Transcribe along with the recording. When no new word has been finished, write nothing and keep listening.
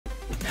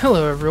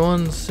Hello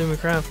everyone,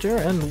 Sumicraft here,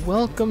 and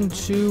welcome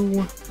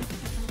to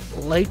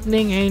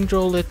Lightning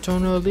Angel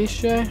Litona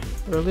Liliche,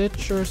 or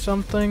Lich or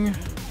something.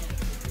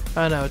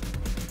 I know,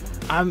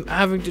 I'm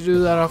having to do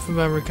that off of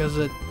memory because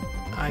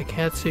I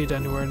can't see it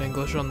anywhere in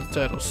English on the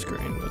title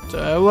screen,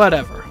 but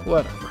whatever.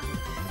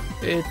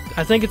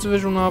 I think it's a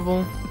visual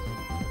novel.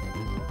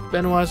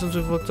 Been a while since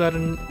we've looked at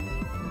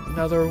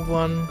another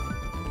one.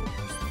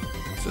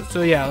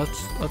 So yeah,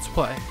 let's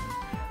play.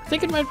 I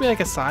think it might be like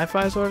a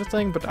sci-fi sort of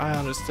thing, but I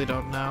honestly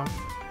don't know.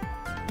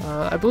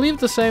 I believe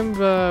the same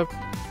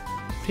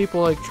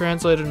people like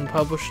translated and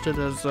published it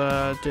as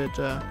did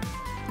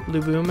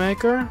Lubu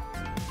Maker,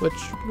 which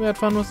we had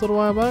fun with a little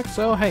while back,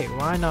 so hey,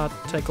 why not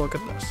take a look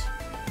at this?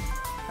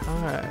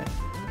 Alright.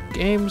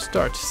 Game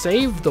starts.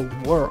 Save the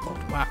world.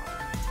 Wow.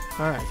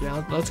 Alright,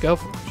 yeah, let's go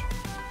for it.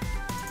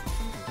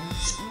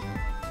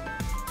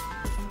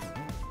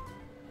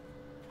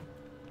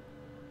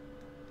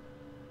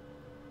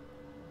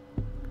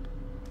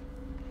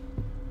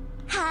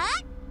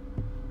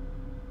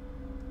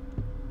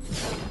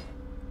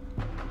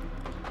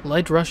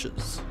 Light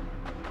rushes.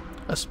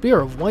 A spear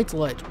of white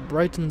light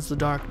brightens the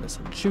darkness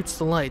and shoots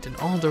the light in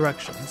all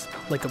directions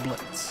like a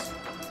blitz.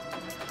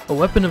 A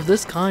weapon of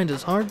this kind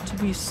is hard to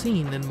be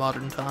seen in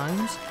modern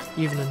times,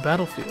 even in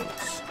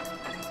battlefields.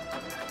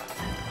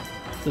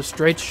 The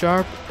straight,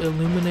 sharp,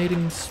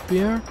 illuminating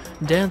spear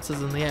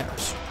dances in the air,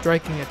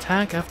 striking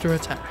attack after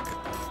attack.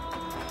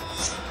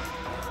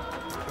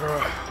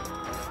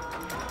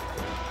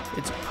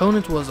 Its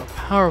opponent was a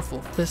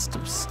powerful fist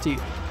of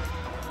steel.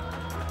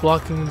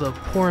 Blocking the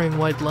pouring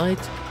white light,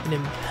 an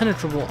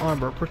impenetrable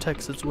armor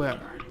protects its wearer.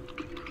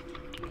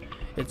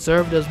 It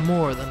served as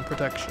more than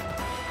protection.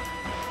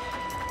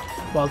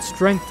 While it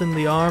strengthened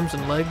the arms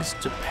and legs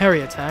to parry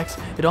attacks,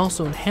 it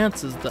also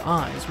enhances the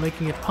eyes,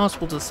 making it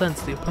possible to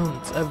sense the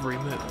opponent's every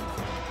move.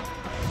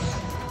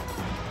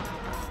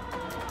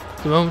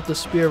 The moment the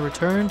spear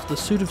returned, the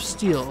suit of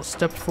steel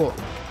stepped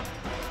forward.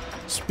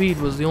 Speed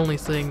was the only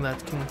thing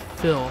that can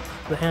fill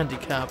the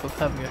handicap of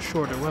having a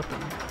shorter weapon.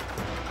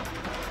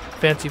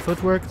 Fancy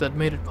footwork that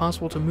made it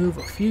possible to move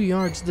a few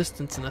yards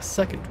distance in a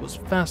second was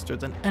faster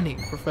than any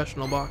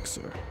professional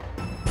boxer.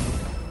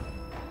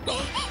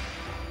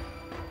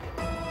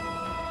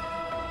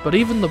 But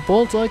even the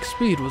bolt-like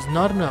speed was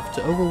not enough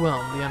to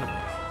overwhelm the enemy.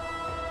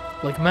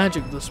 Like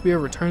magic, the spear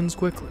returns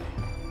quickly.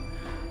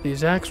 The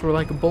attacks were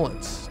like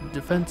bullets,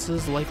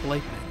 defenses like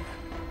lightning.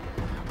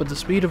 But the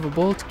speed of a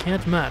bolt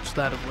can't match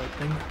that of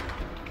lightning.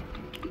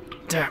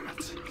 Damn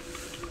it.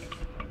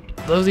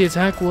 Though the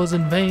attack was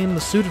in vain,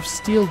 the suit of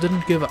steel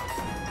didn't give up.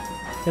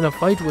 In a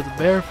fight with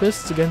bare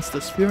fists against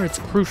the spear, it's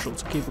crucial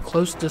to keep a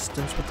close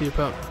distance with the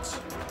opponent.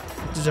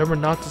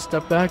 Determined not to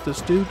step back, the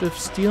suit of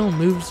steel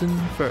moves in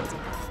further.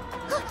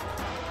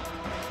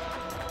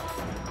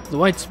 The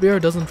white spear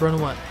doesn't run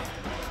away.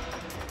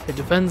 It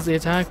defends the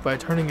attack by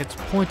turning its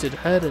pointed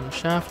head and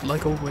shaft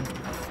like a windmill.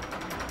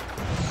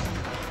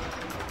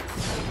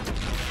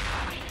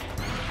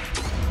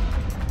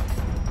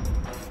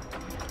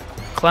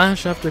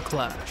 Clash after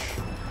clash.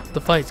 The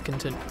fight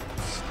continues.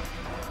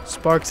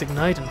 Sparks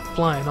ignite and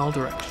fly in all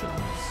directions.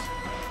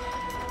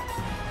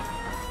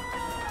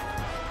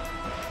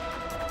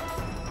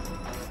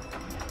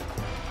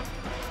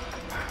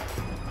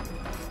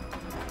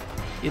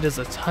 It is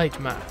a tight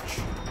match.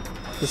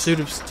 The suit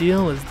of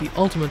steel is the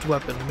ultimate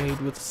weapon made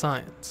with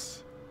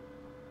science.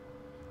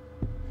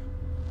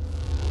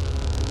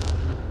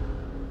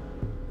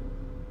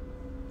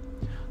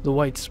 The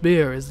white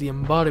spear is the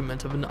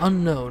embodiment of an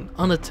unknown,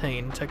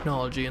 unattained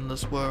technology in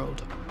this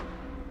world.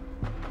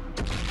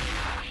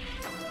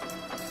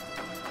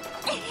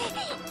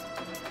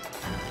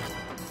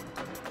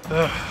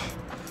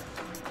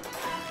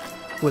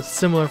 With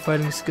similar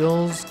fighting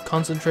skills,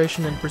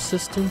 concentration and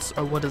persistence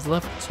are what is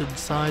left to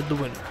decide the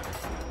winner.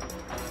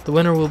 The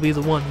winner will be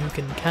the one who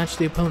can catch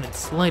the opponent's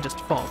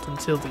slightest fault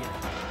until the end.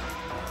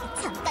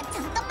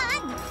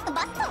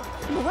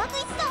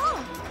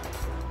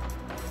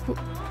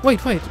 Wait,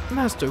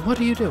 Master, what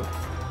are you doing?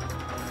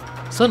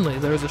 Suddenly,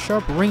 there is a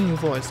sharp ringing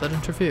voice that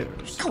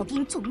interferes.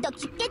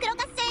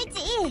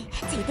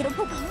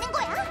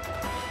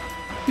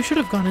 You should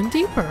have gone in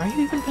deeper. Are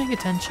you even paying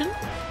attention?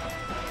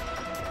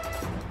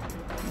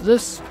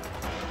 This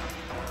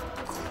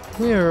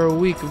clear,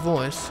 weak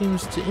voice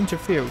seems to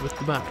interfere with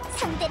the battle.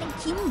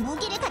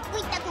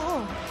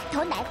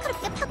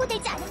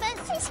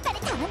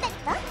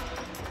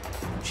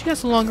 She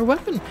has a longer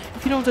weapon.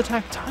 If you don't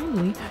attack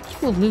timely, you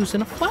will lose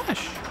in a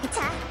flash.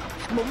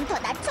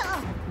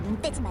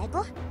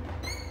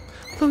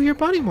 Lower your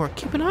body more.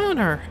 Keep an eye on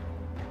her.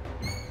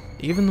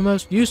 Even the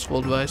most useful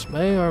advice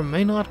may or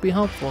may not be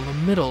helpful in the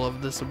middle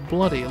of this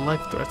bloody,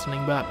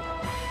 life-threatening battle.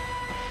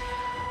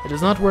 It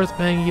is not worth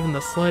paying even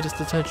the slightest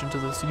attention to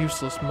this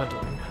useless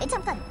meddling.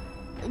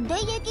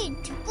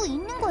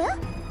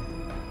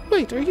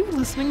 Wait, are you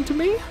listening to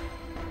me?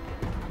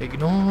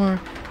 Ignore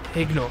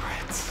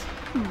it.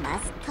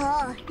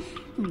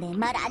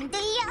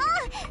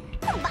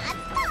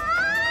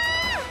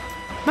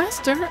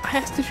 Master, I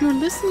asked if you were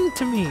listening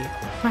to me.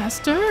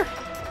 Master?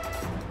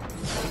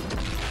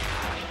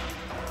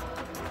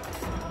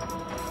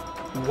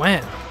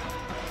 Wham!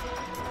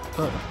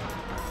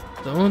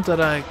 The moment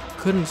that I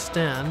couldn't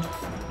stand,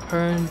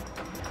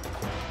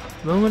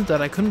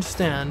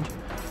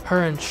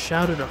 her and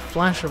shouted a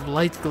flash of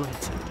light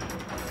glinted.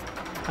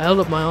 I held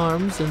up my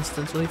arms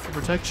instantly for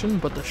protection,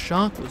 but the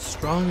shock was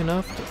strong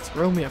enough to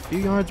throw me a few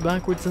yards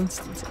backwards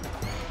instantly.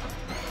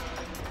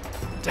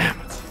 Damn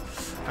it.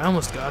 I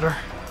almost got her.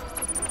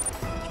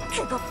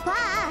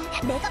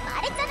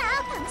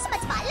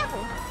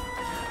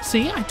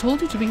 See, I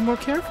told you to be more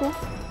careful.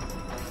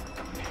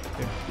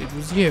 It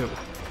was you.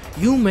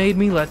 You made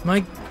me let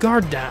my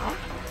guard down.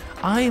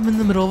 I am in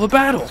the middle of a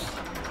battle.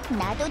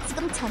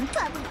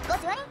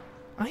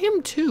 I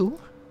am too.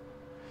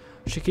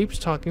 She keeps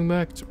talking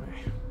back to me.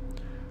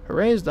 Her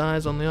raised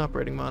eyes on the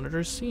operating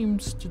monitor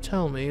seems to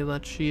tell me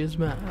that she is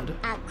mad.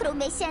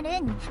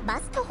 아크로메시아는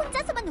마스터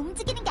혼자서만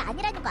움직이는 게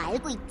아니라는 거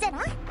알고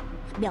있잖아?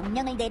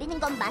 명령을 내리는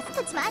건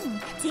마스터지만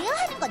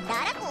제어하는 건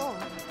나라고.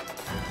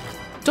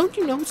 Don't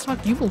you know it's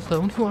not you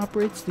alone who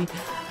operates the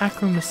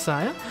Acro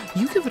Messiah?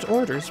 You give it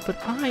orders, but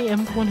I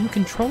am the one who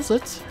controls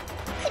it.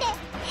 그래,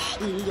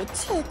 인류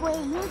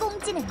최고의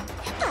인공지능,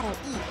 바로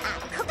이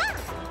아크가.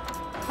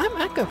 I'm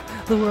Echo,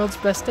 the world's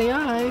best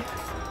AI.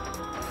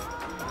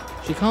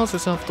 She calls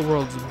herself the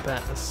world's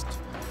best,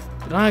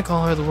 but I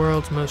call her the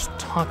world's most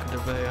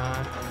talkative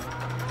AI.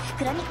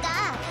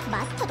 그러니까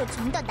마스터도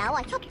좀 더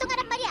나와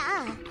협동하란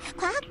말이야.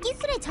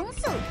 과학기술의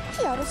정수,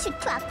 히어로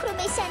슈트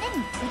아크로메시아는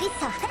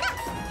둘이서 하나.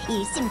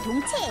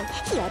 일심동체의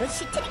히어로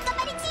슈트니까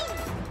말이지.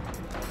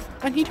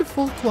 I need your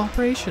full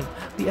cooperation.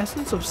 The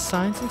essence of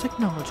science and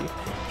technology.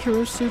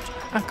 Hero Suit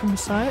Acro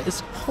Messiah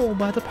is whole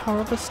by the power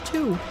of us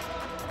two.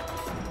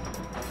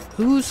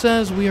 Who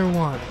says we are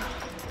one?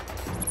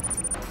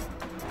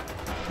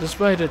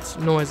 Despite its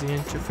noisy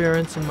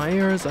interference in my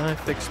ears, I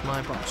fixed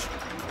my posture.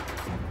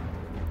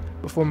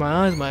 Before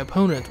my eyes, my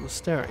opponent was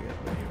staring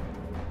at me.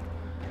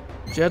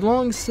 She had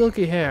long,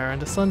 silky hair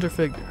and a slender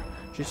figure.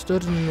 She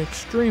stood in an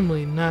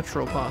extremely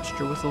natural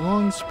posture with a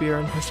long spear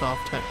in her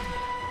soft hand.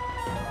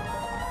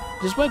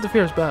 Despite the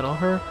fierce battle,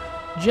 her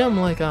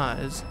gem-like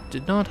eyes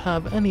did not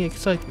have any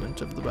excitement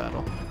of the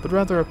battle, but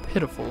rather a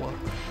pitiful look.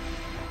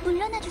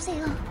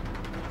 물러나주세요.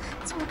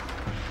 저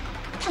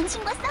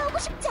당신과 싸우고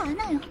싶지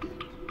않아요.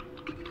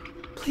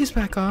 Please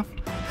back off.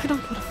 I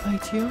don't want to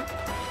fight you.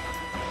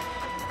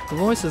 The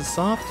voice is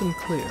soft and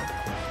clear.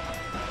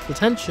 The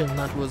tension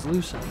that was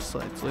loosened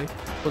slightly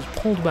was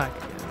pulled back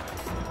again.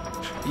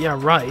 Yeah,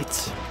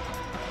 right.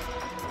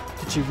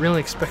 Did she really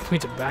expect me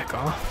to back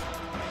off?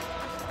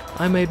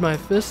 I made my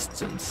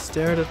fists and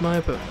stared at my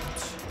opponent.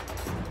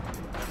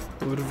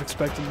 Who would have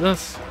expected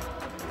this?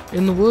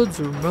 In the woods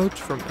remote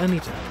from any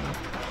town,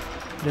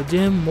 in a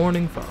dim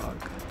morning fog,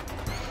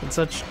 in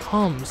such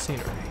calm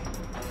scenery,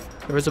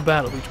 there is a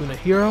battle between a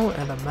hero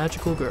and a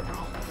magical girl.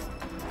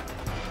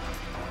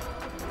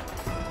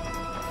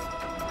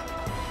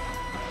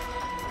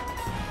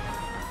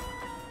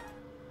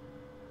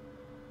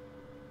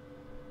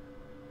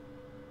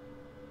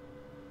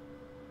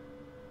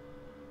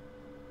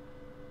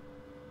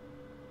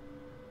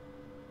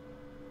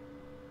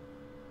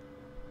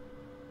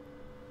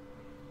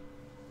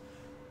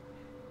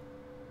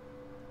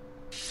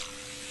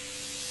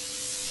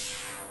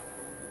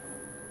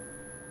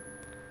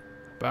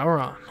 Power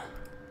on.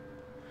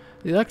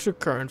 The electric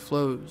current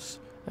flows.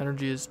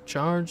 Energy is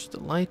charged, the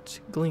light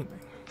gleaming.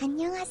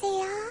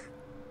 안녕하세요,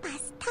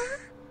 마스터.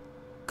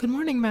 Good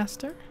morning,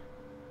 Master.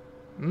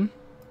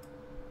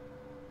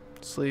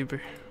 Sleepy.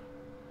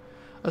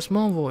 A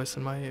small voice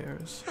in my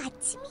ears.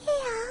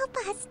 아침이에요,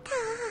 마스터.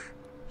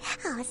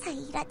 어서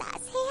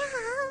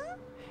일어나세요.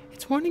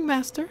 It's morning,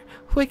 Master.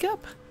 Wake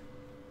up.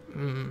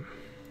 The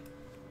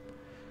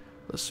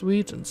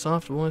sweet and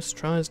soft voice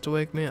tries to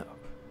wake me up.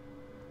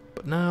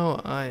 But now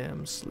I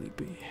am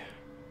sleepy.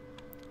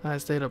 I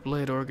stayed up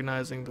late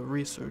organizing the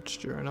research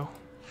journal.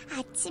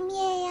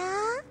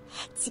 아침이에요.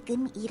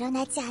 지금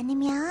일어나지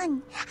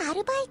않으면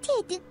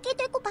아르바이트에 늦게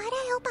되고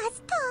말아요,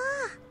 마스터.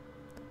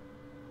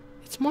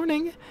 It's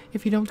morning.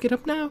 If you don't get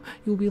up now,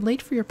 you'll be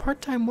late for your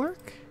part-time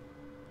work.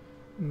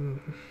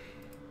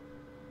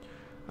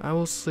 I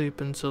will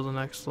sleep until the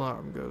next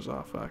alarm goes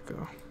off,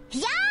 Echo.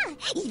 야!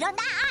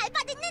 일어나!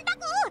 알바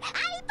늦는다고!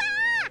 알바!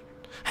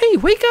 Hey,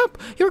 wake up!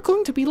 You're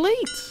going to be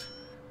late!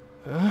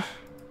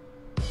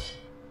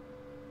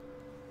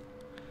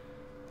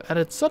 At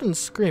its sudden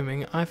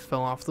screaming, I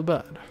fell off the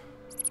bed.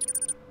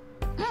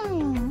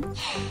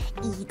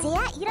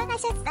 이제야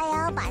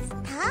일어나셨어요,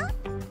 마스터?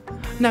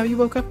 Now you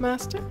woke up,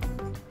 Master?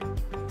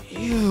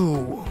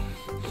 You.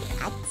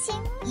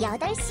 아침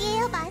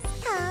 8시예요,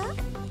 마스터.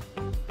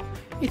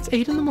 It's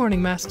 8 in the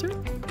morning, Master.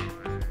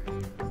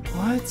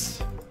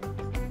 What?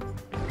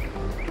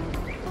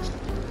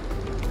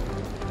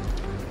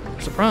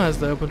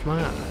 Surprised, I opened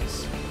my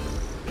eyes.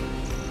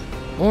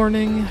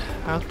 Morning,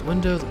 out the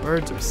window the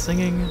birds are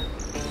singing.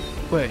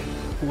 Wait,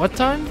 what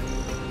time?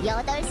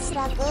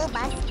 8시라고,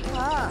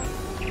 마스터.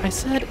 I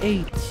said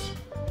 8.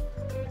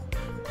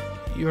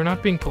 You're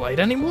not being polite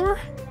anymore?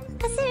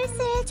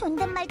 슬슬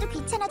존댓말도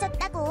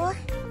귀찮아졌다고.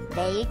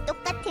 매일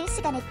똑같은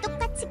시간에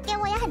똑같이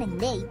깨워야 하는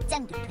내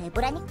입장도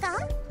돼보라니까.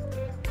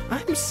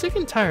 I'm sick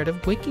and tired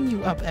of waking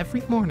you up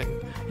every morning.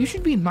 You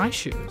should be in my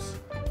shoes.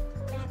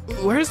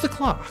 Where's the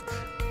clock?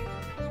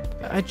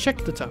 I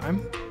checked the time.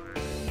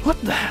 What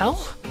the hell?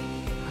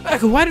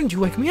 Echo, why didn't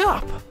you wake me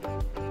up?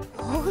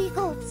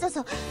 어이가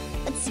없어서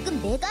지금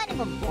내가 하는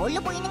건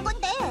뭘로 보이는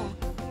건데?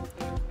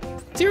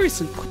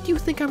 Seriously, what do you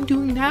think I'm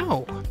doing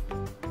now?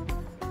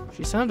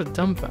 She sounded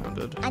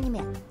dumbfounded.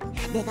 아니면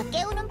내가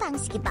깨우는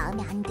방식이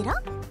마음에 안 들어?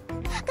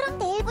 그럼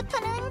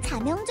내일부터는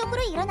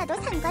자명종으로 일어나도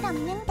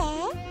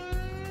상관없는데.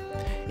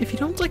 If you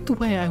don't like the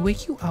way I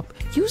wake you up,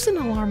 use an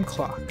alarm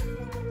clock.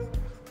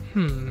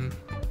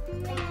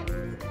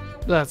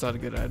 That's not a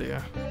good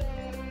idea.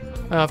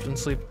 I often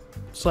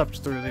slept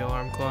through the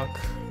alarm clock.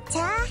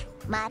 자,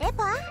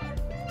 말해봐.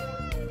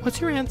 What's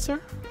your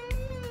answer?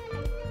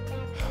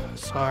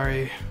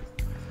 Sorry.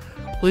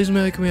 Please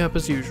wake me up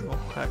as usual,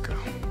 Echo.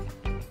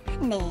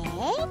 네,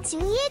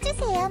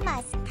 주의해주세요,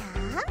 마스터.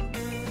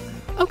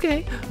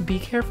 Okay, be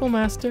careful,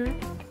 Master.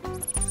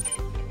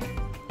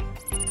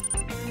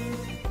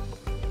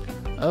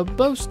 A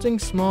boasting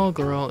small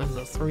girl in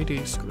the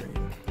 3D screen.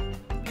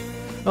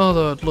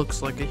 Although it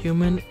looks like a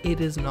human,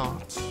 it is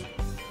not.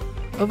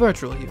 A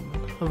virtual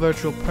human, a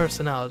virtual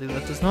personality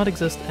that does not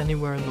exist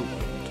anywhere in the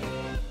world.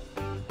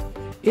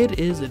 It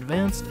is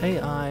advanced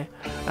AI,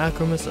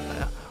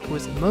 Acromessiah,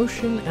 with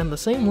emotion and the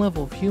same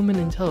level of human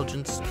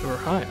intelligence or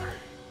higher.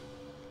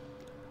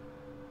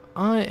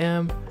 I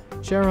am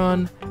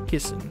Cheon,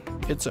 Kisin,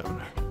 its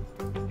owner.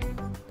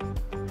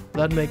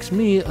 That makes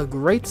me a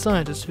great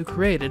scientist who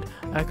created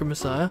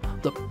Acromessiah,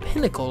 the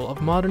pinnacle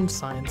of modern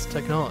science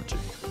technology.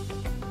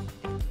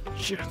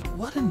 Shit,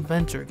 what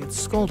inventor gets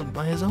scolded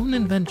by his own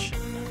invention?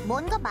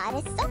 뭔가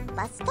말했어,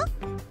 마스터?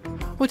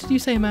 What did you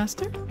say,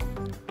 Master?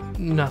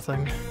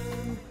 Nothing.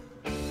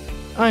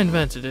 I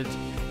invented it,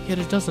 yet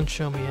it doesn't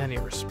show me any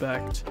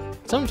respect.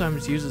 It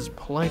sometimes uses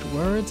polite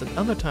words and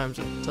other times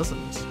it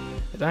doesn't.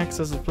 It acts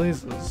as it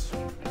pleases.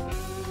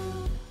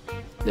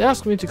 They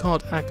asked me to call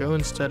it Echo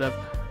instead of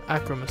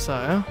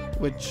Acromessiah,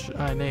 which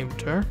I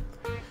named her.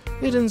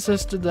 It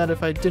insisted that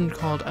if I didn't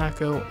call it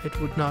Echo, it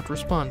would not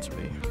respond to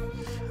me.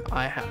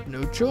 I had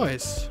no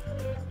choice.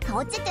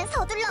 어쨌든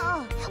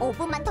서둘러.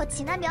 5분만 더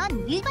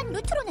지나면 일반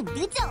루트로는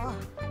늦어.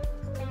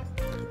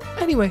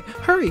 Anyway,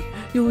 hurry!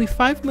 You'll be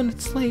 5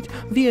 minutes late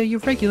via your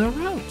regular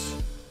route.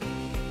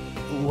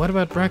 What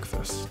about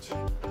breakfast?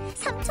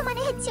 3초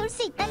만에 해치울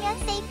수 있다면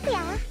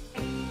세이프야.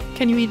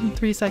 Can you eat in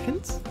 3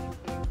 seconds?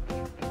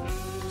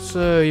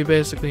 So you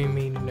basically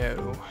mean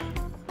no.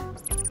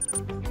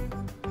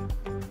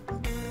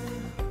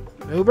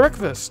 No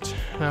breakfast.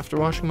 After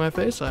washing my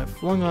face, I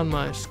flung on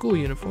my school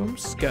uniform,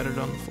 scattered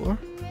on the floor.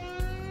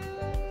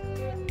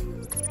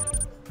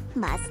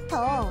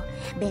 마스터,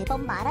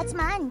 매번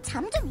말하지만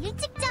잠 좀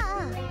일찍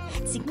자.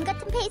 지금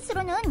같은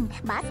페이스로는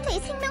마스터의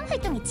생명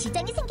활동에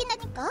지장이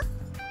생긴다니까.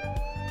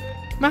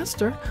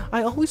 Master,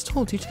 I always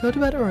told you to go to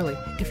bed early.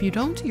 If you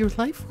don't, your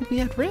life will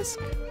be at risk.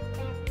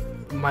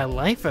 My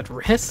life at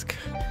risk?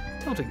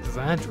 Don't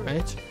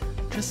exaggerate.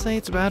 Just say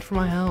it's bad for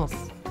my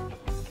health.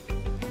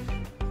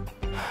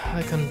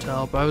 I couldn't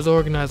help. I was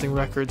organizing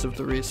records of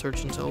the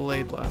research until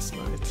late last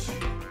night.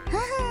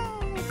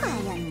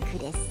 과연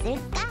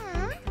그랬을까?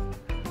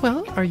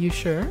 Well, are you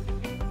sure?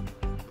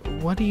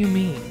 What do you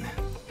mean?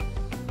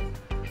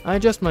 I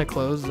adjust my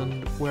clothes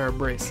and wear a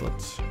bracelet.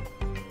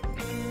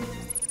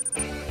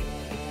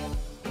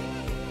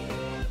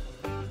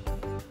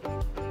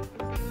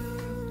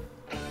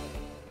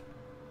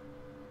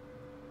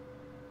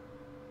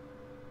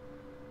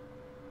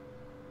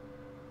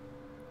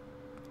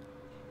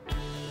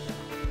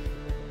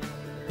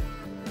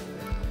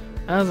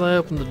 As I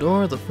opened the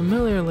door, the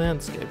familiar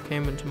landscape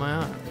came into my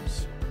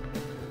eyes.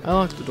 I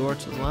locked the door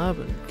to the lab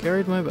and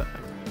carried my bag.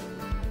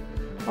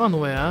 On the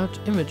way out,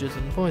 images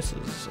and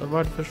voices of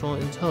artificial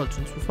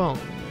intelligence were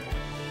following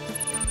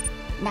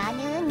me.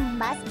 나는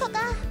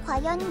마스터가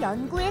과연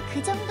연구에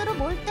그 정도로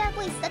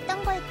몰두하고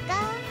있었던 걸까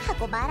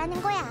하고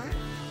말하는 거야.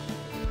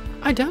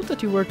 I doubt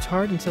that you worked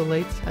hard until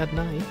late at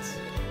night.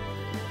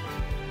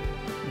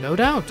 No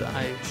doubt,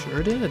 I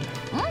sure did.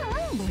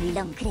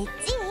 물론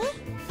그랬지.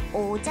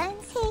 오전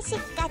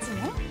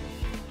 3시까지는.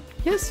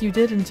 Yes, you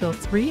did until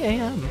 3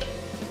 a.m.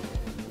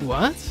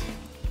 What?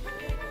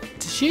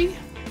 Did she?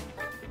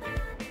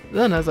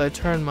 Then as I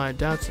turn my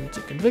doubts into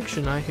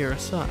conviction, I hear a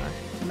sigh.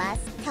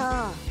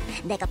 마스터,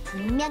 내가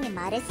분명히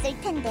말했을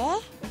텐데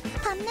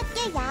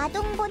밤늦게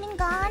야동 보는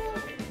건.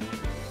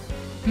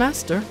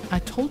 Master, I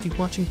told you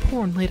watching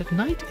porn late at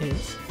night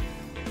is...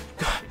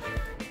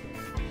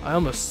 I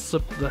almost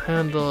slipped the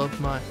handle of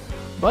my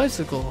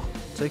bicycle,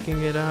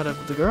 taking it out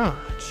of the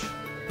garage.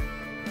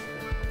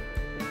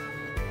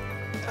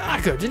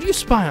 Echo, did you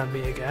spy on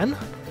me again?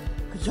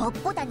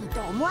 역보다니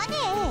너무하네.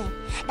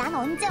 난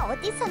언제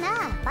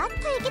어디서나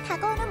마스터에게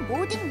다가오는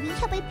모든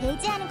위협을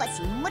배제하는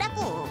것이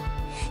임무라고.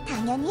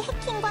 당연히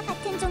해킹과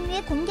같은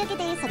종류의 공격에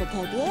대해서도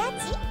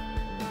대비해야지.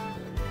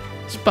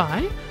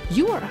 Spy?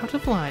 You are out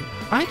of line.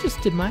 I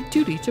just did my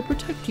duty to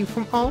protect you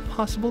from all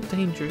possible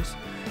dangers.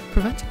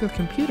 preventing your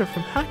computer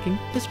from hacking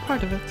is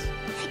part of it.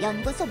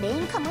 연구소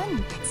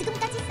메인컴은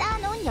지금까지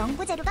쌓아놓은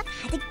연구 자료가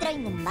가득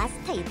들어있는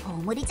마스터의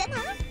보물이잖아.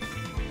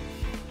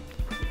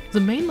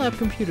 The main lab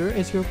computer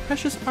is your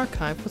precious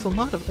archive with a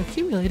lot of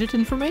accumulated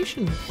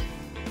information.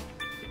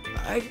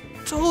 I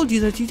told you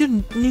that you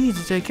didn't need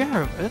to take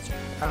care of it.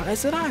 I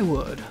said I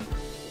would.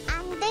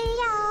 안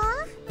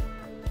들려.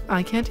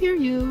 I can't hear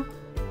you.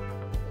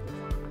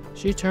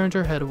 She turned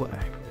her head away.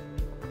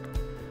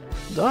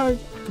 The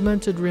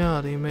augmented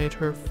reality made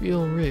her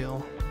feel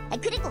real.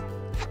 그리고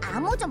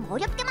암호 좀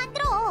어렵게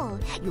만들어.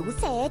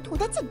 요새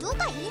도대체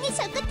누가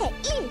이니셜 끝에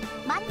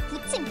 1만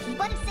붙인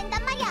비번을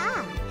쓴단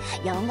말이야.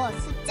 영어,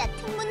 숫자,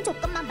 특문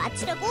조건만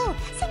맞추려고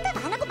생각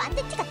안 하고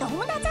만든 티가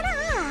너무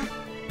나잖아.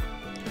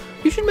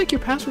 You should make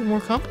your password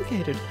more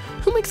complicated.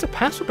 Who makes a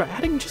password by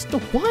adding just the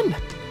 1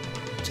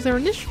 to their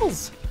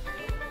initials?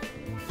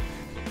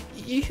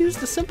 You use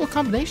the simple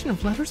combination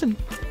of letters and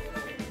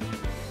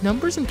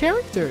numbers and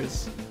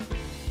characters.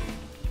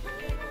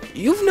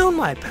 You've known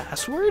my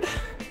password?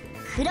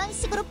 그런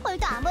식으로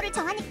폴더 암호를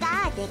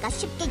정하니까 내가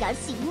쉽게 열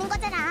수 있는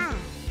거잖아.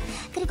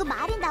 그리고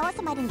말이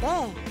나와서 말인데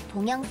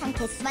동영상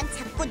개수만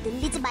자꾸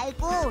늘리지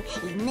말고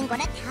있는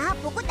거나 다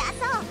보고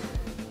나서.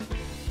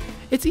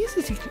 It's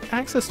easy to get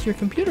access to your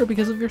computer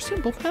because of your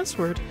simple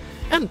password.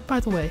 And,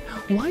 by the way,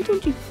 why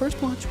don't you first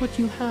watch what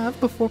you have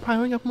before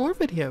piling up more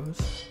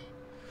videos?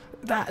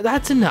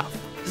 That's enough.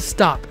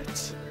 Stop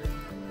it.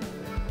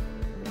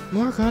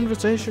 More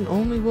conversation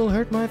only will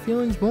hurt my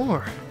feelings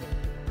more.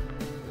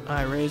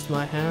 I raised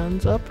my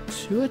hands up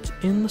to it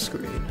in the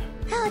screen.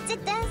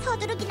 어쨌든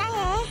서두르기나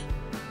해.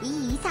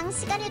 이 이상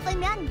시간을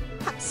끌면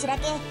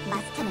확실하게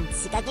마스터는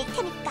지각일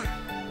테니까.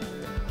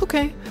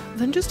 Okay,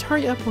 then just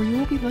hurry up or you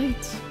will be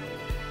late.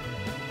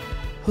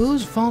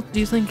 Whose fault do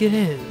you think it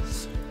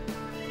is?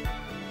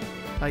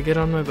 I get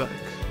on my bike.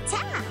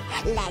 자,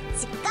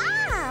 let's go!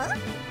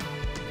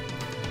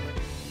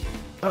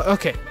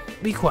 Okay,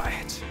 be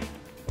quiet.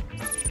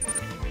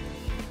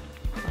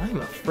 I'm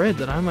afraid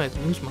that I might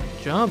lose my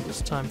job this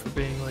time for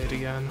being late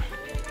again.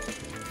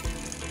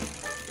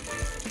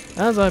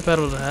 As I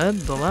pedaled ahead,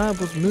 the lab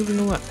was moving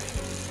away.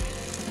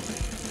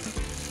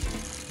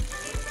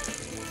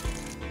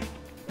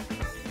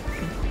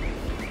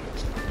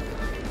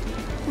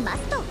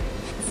 마스터,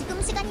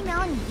 지금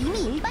시간이면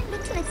이미 일반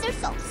루트는 쓸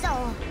수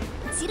없어.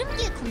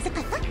 지름길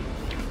검색할까?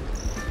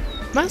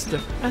 Master,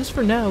 as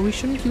for now, we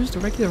shouldn't use the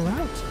regular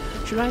route.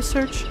 Should I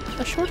search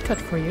a shortcut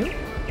for you?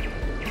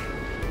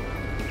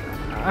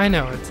 I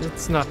know,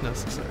 it's not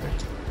necessary.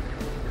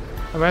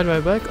 I ride my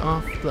bike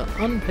off the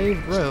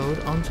unpaved road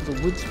onto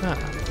the woods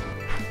path.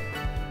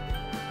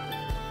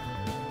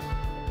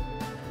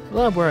 The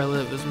lab where I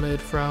live is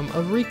made from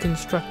a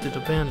reconstructed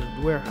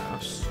abandoned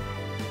warehouse.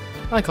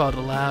 I call it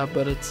a lab,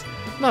 but it's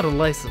not a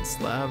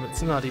licensed lab.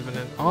 It's not even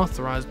an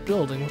authorized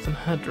building with an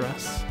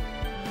address.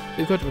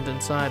 The equipment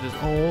inside is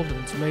old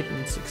and its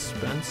maintenance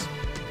expense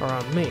are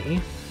on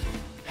me.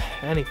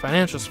 Any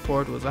financial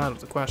support was out of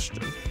the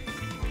question.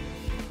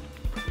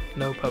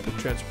 No public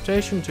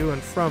transportation to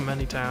and from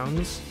many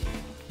towns.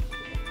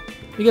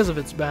 Because of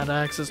its bad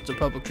access to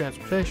public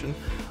transportation,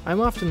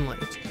 I'm often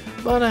late,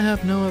 but I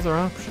have no other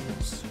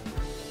options.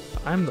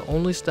 I'm the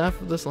only staff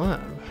of this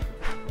lab.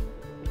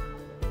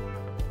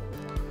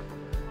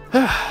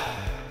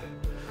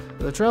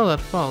 The trail that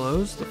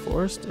follows the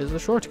forest is a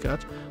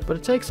shortcut, but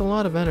it takes a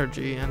lot of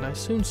energy and I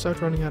soon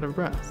start running out of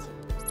breath.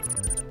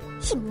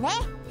 힘내!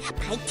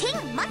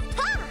 파이팅,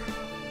 마스터!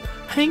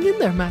 Hang in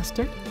there,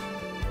 Master.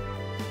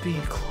 Be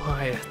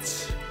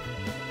quiet.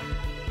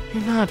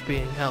 You're not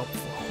being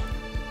helpful.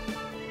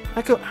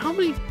 Echo, how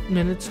many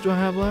minutes do I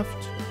have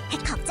left?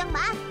 걱정 마.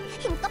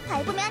 힘껏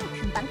밟으면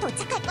금방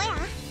도착할 거야.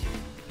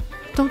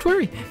 Don't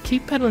worry.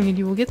 Keep pedaling and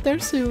you will get there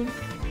soon.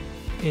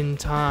 In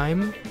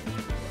time.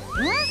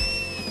 응?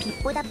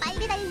 빛보다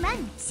빨리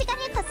달리면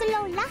시간을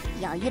거슬러 올라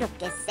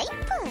여유롭게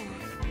세이프.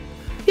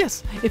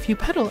 Yes, if you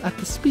pedal at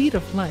the speed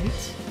of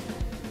light.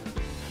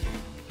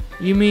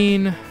 You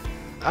mean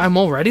I'm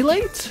already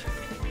late?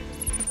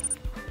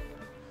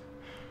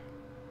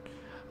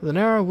 The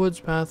narrow woods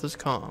path is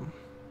calm.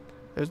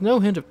 There's no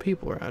hint of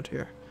people around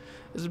here.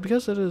 Is it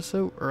because it is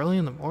so early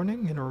in the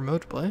morning in a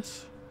remote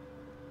place?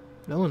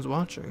 No one's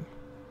watching.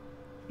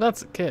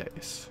 That's the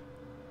case.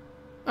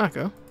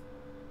 Echo.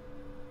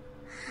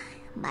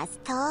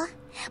 마스터,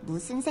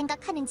 무슨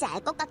생각하는지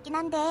알 것 같긴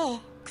한데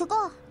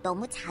그거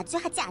너무 자주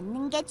하지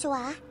않는 게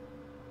좋아.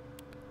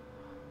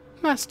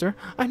 Master,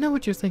 I know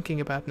what you're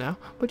thinking about now,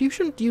 but you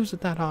shouldn't use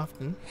it that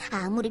often.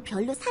 아무리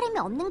별로 사람이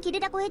없는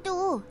길이라고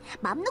해도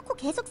맘 놓고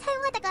계속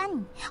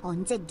사용하다간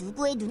언제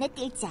누구의 눈에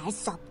띌지 알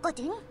수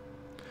없거든.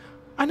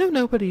 I know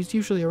nobody's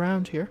usually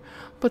around here,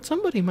 but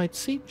somebody might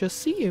just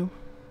see you.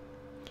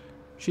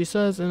 She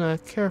says in a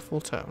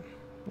careful tone.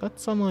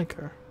 That's unlike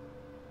her.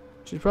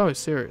 She's probably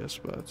serious,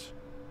 but...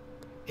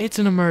 It's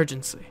an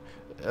emergency.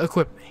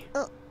 Equip me.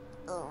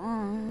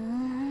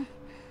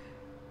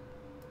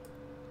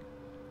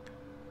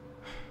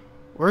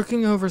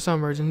 Working over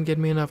summer didn't get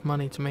me enough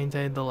money to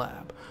maintain the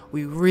lab.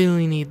 We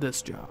really need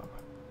this job.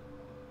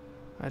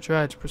 I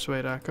tried to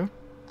persuade Echo.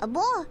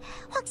 뭐,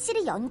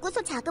 확실히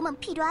연구소 자금은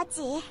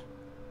필요하지.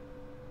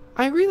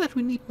 I agree that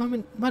we need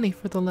money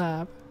for the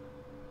lab.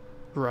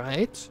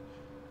 Right?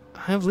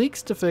 I have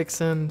leaks to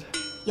fix and...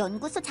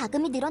 연구소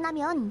자금이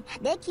늘어나면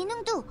내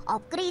기능도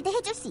업그레이드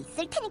해줄 수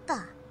있을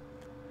테니까.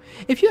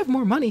 If you have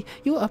more money,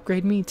 you'll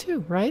upgrade me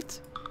too, right?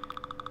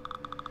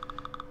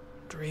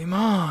 Dream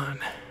on.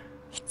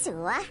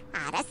 좋아,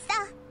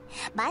 알았어.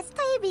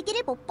 마스터의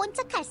위기를 못 본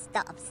척 할 수도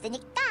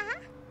없으니까.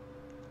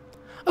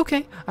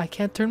 Okay, I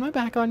can't turn my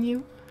back on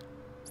you.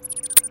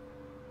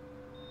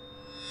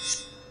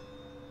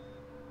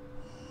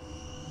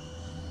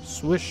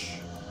 Swish.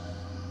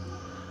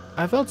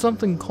 I felt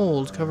something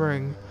cold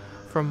covering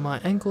from my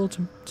ankle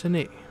to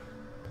knee.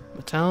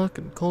 Metallic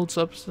and cold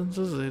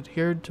substances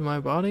adhered to my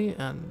body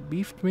and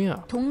beefed me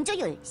up.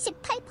 동조율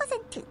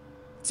 18%.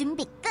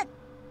 준비 끝.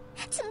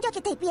 충격에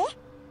대비해.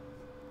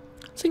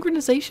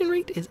 Synchronization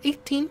rate is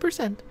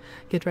 18%.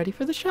 Get ready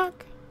for the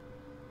shock.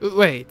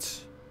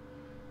 Wait.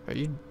 Are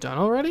you done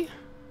already?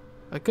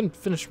 I couldn't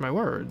finish my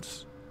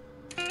words.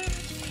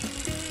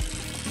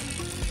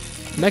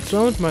 Next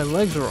moment, my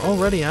legs were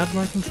already out of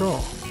my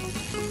control.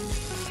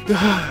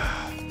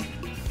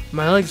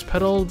 My legs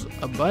pedaled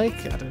a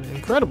bike at an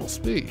incredible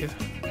speed.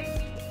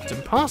 It's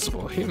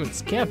impossible.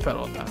 Humans can't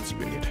pedal at that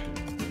speed.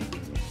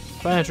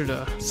 If I entered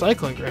a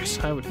cycling race,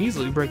 I would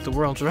easily break the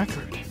world's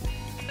record.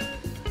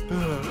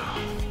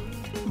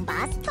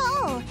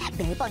 마스터,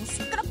 매번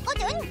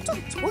시끄럽거든.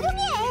 좀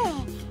조용히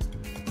해.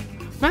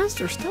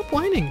 Master, stop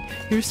whining.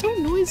 You're so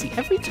noisy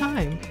every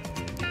time.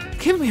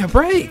 Give me a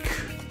break.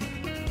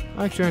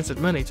 I experienced it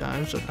many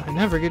times, but I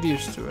never get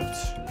used to it.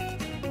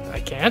 I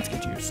can't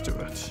get used to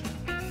it.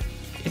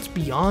 It's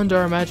beyond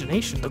our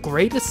imagination, the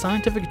greatest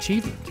scientific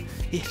achievement.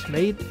 It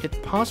made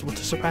it possible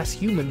to surpass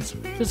humans'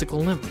 physical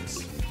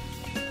limits.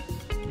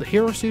 The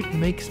hero suit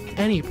makes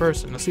any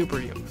person a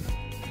superhuman.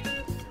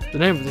 The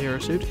name of the hero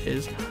suit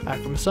is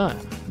Messiah,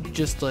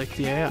 just like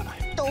the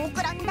AI. 또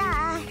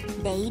그런다.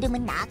 내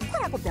이름은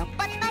아코라고 몇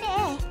번을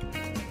말해.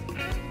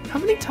 How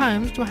many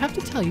times do I have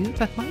to tell you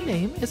that my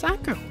name is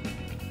Akko?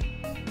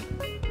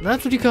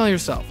 That's what you call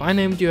yourself. I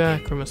named you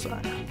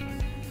Messiah.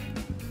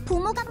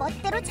 부모가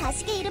멋대로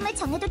자식의 이름을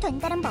정해도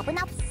된다는 법은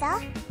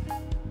없어.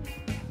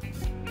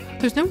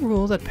 There's no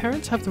rule that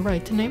parents have the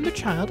right to name their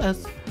child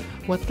as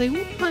what they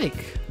would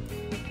like.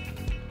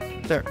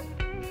 There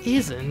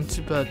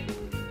isn't, but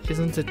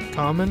isn't it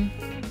common?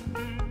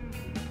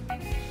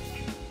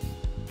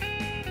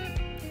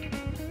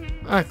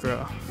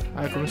 Akro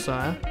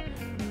Messiah,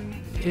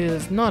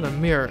 is not a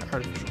mere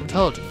artificial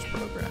intelligence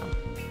program.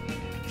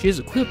 She is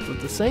equipped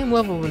with the same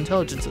level of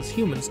intelligence as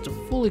humans to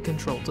fully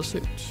control the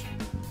suit.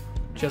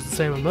 She has the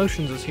same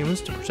emotions as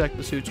humans to protect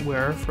the suit's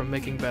wearer from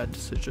making bad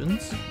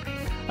decisions.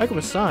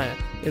 Messiah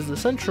is the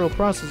central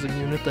processing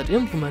unit that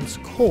implements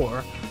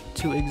core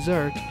to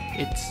exert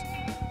its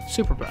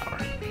superpower.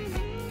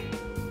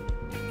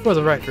 For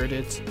the record,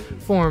 its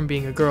form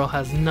being a girl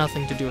has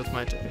nothing to do with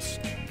my taste.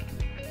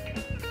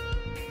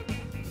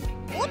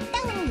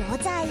 꽃다운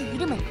여자의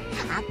이름은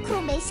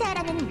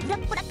아크로메시아라는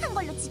무락부락한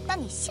걸로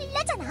짓더니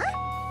실례잖아?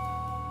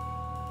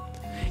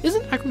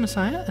 Isn't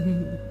Messiah a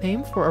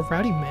name for a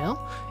rowdy male?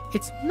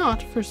 It's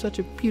not for such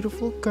a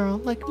beautiful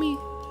girl like me.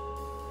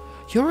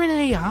 You're an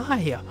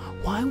AI.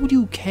 Why would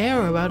you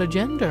care about a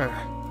gender?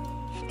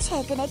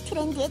 최근의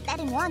트렌드에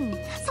따르면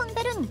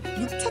성별은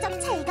육체적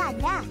차이가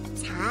아니라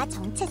자아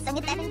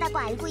정체성에 따른다고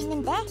알고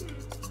있는데.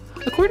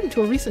 According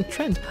to a recent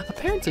trend,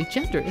 apparently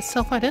gender is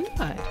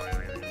self-identified.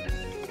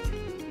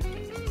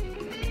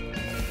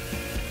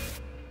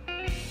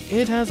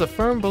 It has a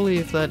firm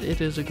belief that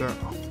it is a girl.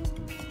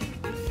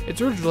 Its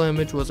original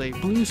image was a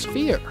blue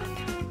sphere,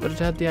 but it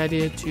had the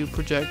idea to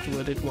project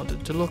what it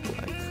wanted to look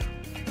like.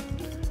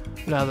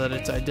 Now that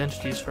its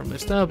identity is firmly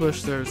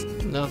established, there's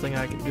nothing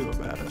I can do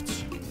about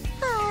it.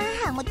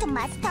 아무튼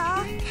마스터,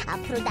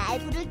 앞으로 날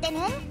부를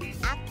때는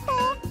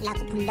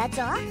아코라고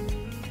불러줘.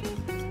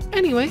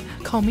 Anyway,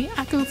 call me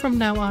Akko from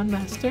now on,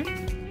 Master.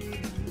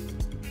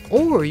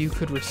 Or you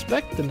could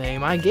respect the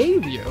name I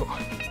gave you.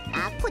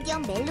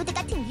 아코디언 멜로디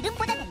같은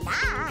이름보다는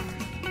나아.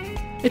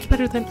 It's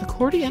better than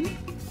accordion.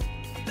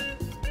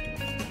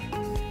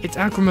 It's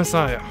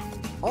Messiah.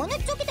 어느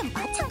쪽이든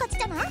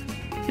마찬가지잖아.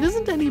 It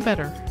isn't any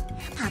better.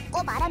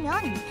 바꿔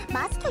말하면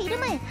마스터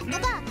이름을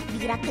누가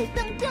미라클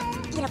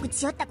뿅뿅이라고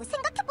지었다고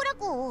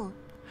생각해보라고.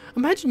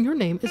 Imagine your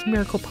name is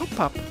Miracle Pop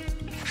Pop.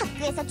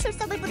 학교에서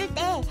출석을 부를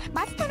때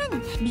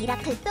마스터는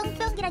미라클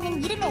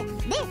뿅뿅이라는 이름에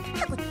네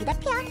하고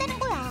대답해야 한다는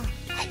거야.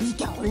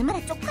 이게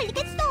얼마나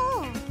쪽팔리겠어.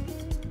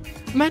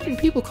 Imagine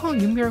people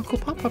calling you Miracle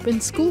Pop Pop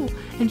in school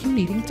and you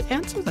needing to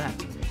answer that.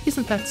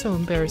 Isn't that so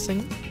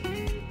embarrassing?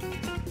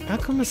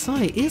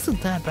 Messiah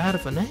isn't that bad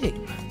of a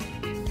name.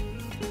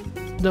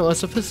 Though a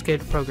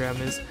sophisticated program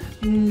is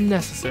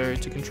necessary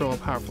to control a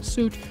powerful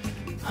suit,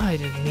 I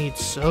didn't need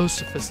so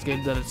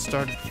sophisticated that it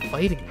started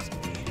fighting with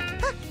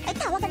me.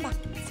 다 와간다.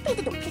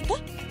 스피드 높일게.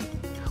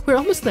 We're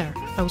almost there.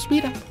 I will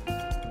speed up.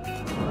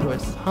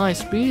 With high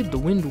speed, the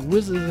wind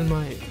whizzes in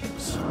my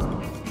ears.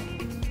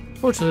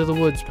 Fortunately, the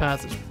woods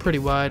path is pretty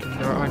wide and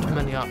there aren't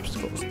many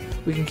obstacles.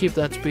 we can keep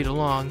that speed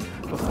along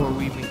before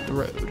we meet the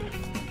road.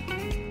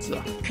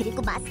 So.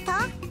 그리고 마스터,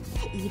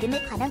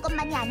 이름에 관한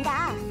것만이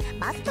아니라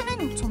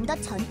마스터는 좀 더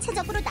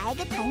전체적으로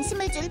나에게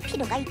관심을 줄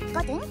필요가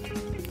있거든.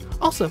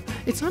 Also,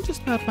 it's not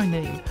just about my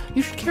name.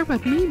 You should care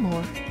about me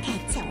more.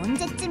 대체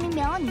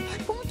언제쯤이면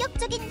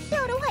본격적인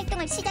히어로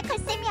활동을 시작할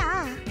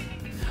셈이야?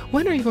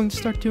 When are you going to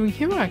start doing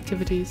hero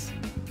activities?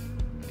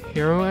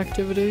 Hero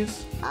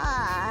activities?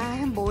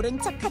 모른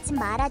척하지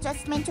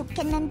말아줬으면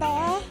좋겠는데.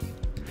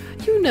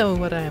 You know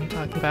what I am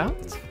talking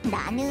about.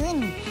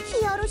 나는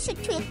히어로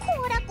슈트의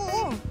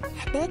코어라고.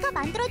 내가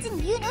만들어진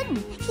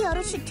이유는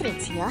히어로 슈트를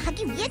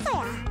제어하기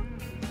위해서야.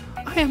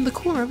 I am the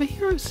core of a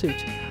hero suit.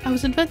 I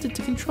was invented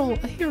to control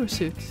a hero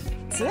suit.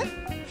 즉,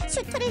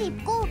 슈트를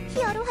입고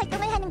히어로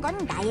활동을 하는 건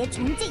나의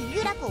존재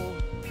이유라고.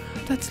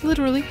 That's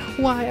literally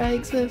why I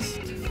exist.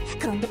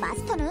 그런데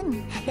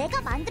마스터는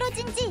내가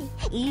만들어진 지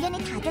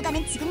 1년이 다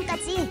돼가는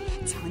지금까지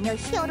전혀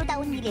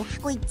히어로다운 일을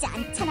하고 있지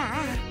않잖아.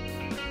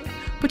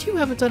 But you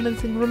haven't done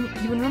anything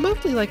even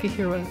remotely like a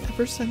hero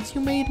ever since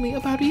you made me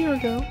about a year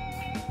ago.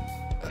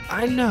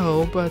 I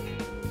know, but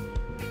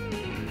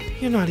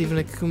you're not even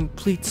a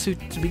complete suit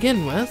to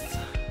begin with.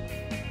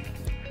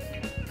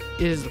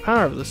 It is the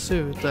power of the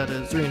suit that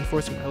is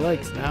reinforcing my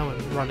legs now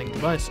and running the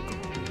bicycle.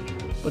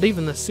 But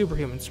even the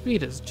superhuman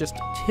speed is just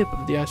the tip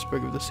of the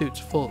iceberg of the suit's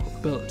full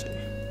ability.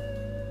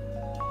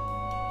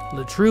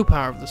 The true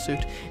power of the suit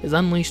is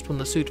unleashed when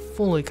the suit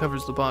fully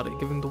covers the body,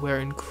 giving the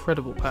wearer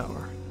incredible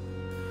power.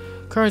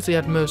 Currently,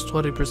 at most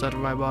 20% of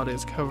my body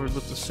is covered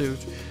with the suit,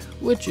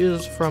 which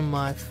is from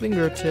my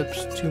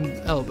fingertips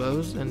to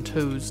elbows and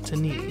toes to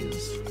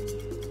knees.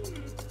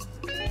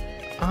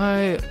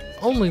 I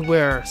only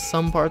wear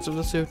some parts of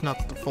the suit,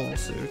 not the full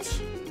suit.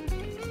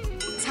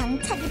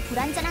 장착이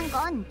불완전한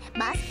건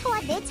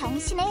마스터와 내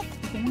정신의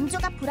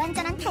동조가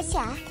불완전한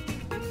탓이야.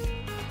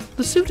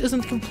 The suit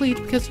isn't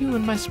complete because you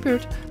and my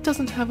spirit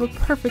doesn't have a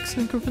perfect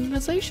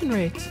synchronization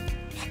rate.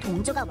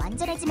 동조가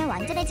완전해지면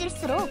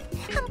완전해질수록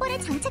한 번에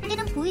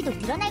장착되는 부위도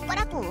늘어날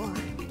거라고.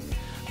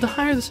 The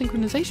higher the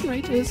synchronization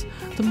rate is,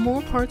 the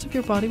more parts of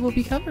your body will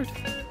be covered.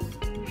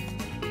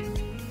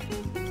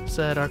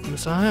 Said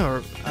Arkamusai,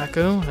 or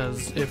Akko,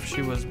 as if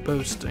she was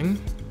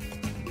boasting.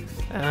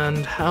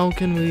 And how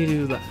can we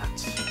do that?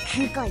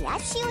 그거야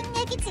쉬운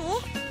얘기지.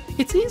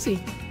 It's easy.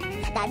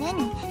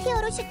 나는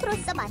히어로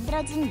슈트로서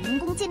만들어진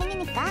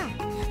인공지능이니까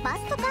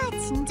마스터가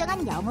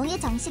진정한 영웅의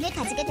정신을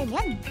가지게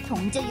되면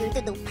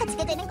동조율도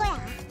높아지게 되는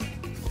거야.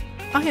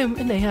 I am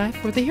an AI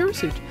for the hero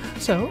suit,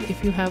 so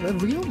if you have a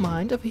real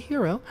mind of a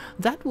hero,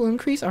 that will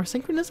increase our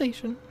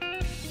synchronization.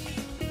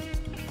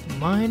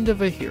 Mind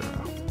of a hero.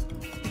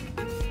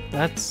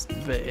 That's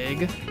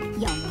vague.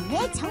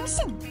 영웅의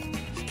정신.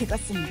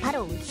 그것은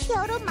바로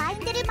히어로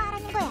마인드를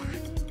말하는 거야.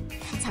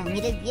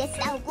 정의를 위해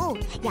싸우고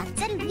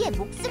약자를 위해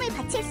목숨을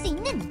바칠 수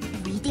있는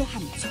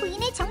위대한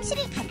초인의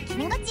정신을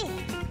가리키는 거지.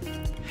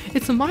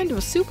 It's the mind of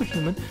a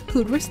superhuman who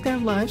would risk their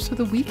lives for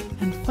the weak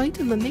and fight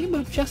in the name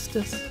of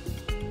justice.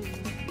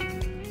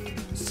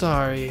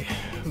 Sorry,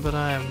 but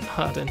I am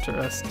not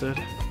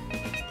interested.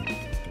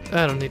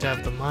 I don't need to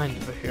have the mind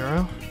of a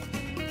hero.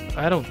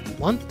 I don't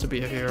want to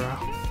be a hero.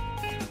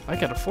 I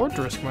can't afford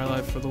to risk my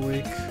life for the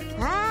weak.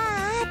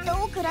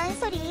 또 그런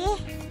소리.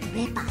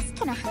 왜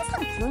마스터는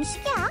항상 그런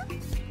식이야?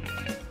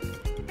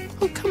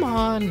 Oh, come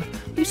on.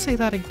 You say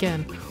that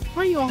again.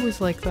 Why are you always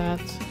like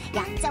that?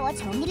 약자와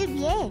정의를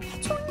위해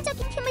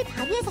초인적인 힘을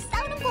발휘해서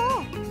싸우는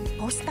거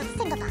멋있다고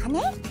생각 안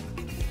해?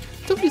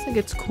 Don't you think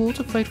it's cool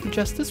to fight for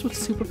justice with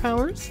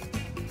superpowers?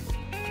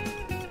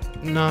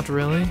 Not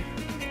really.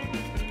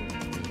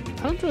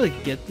 I don't really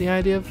get the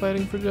idea of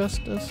fighting for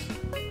justice.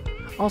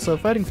 Also,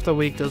 fighting for the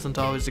weak doesn't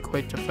always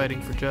equate to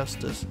fighting for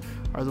justice.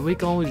 Are the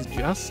weak always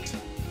just?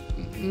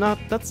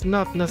 That's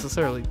not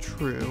necessarily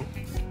true.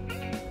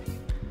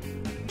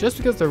 Just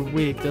because they're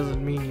weak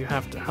doesn't mean you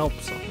have to help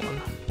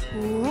someone.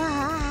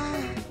 우와,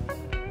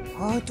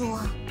 어두워.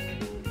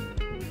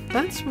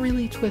 That's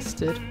really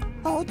twisted.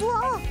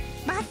 어두워,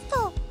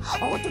 마스터,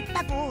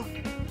 어둡다고.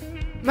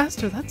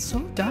 Master, that's so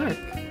dark.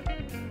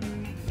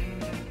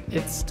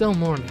 It's still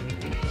morning.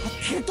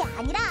 그게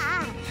아니라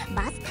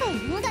마스터의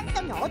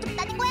인간성이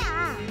어둡다는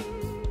거야.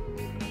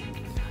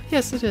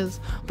 Yes, it is,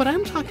 but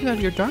I'm talking about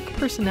your dark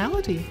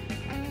personality.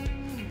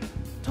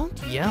 Don't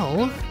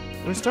yell.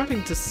 We're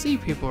starting to see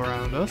people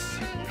around us.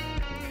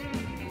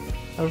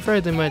 I'm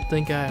afraid they might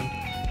think I'm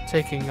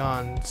talking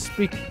on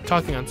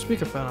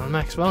speakerphone on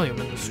max volume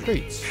in the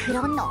streets.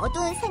 그런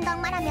어두운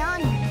생각만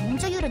하면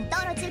동조율은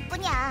떨어질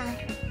뿐이야.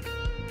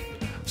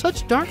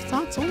 Such dark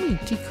thoughts only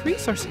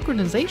decrease our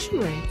synchronization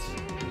rate.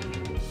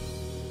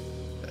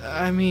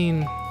 I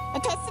mean...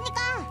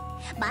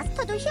 됐으니까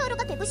마스터도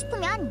히어로가 되고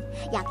싶으면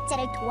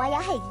약자를 도와야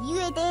할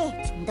이유에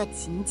대해 좀 더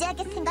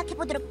진지하게 생각해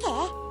보도록 해.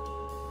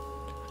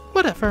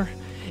 Whatever.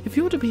 If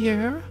you want to be a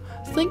hero,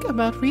 think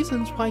about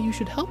reasons why you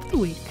should help the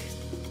weak.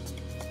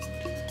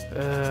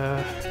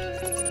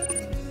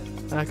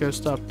 Akko,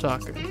 stop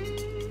talking.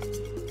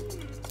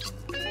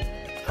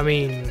 I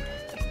mean,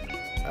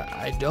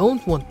 I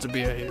don't want to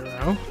be a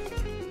hero.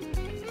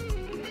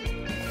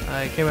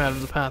 I came out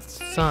of the path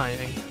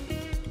sighing.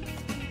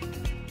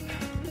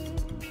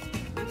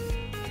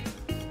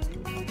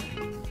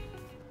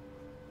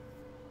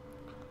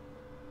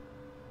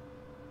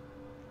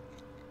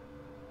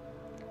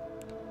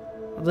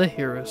 The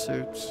hero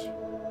suits.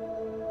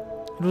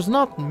 It was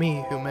not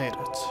me who made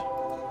it.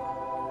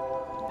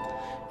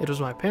 It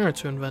was my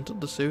parents who invented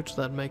the suit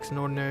that makes an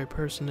ordinary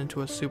person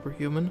into a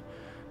superhuman,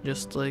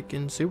 just like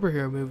in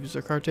superhero movies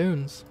or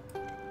cartoons.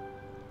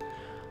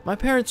 My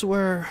parents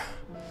were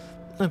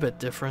a bit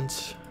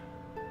different.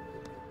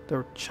 They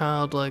were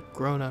childlike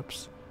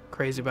grown-ups,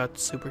 crazy about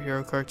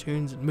superhero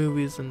cartoons and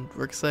movies, and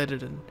were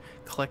excited in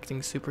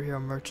collecting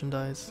superhero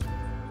merchandise.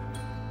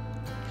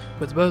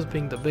 With both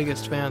being the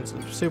biggest fans of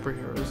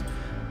superheroes,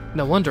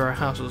 no wonder our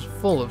house was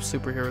full of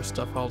superhero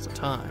stuff all the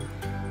time.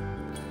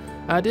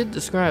 I did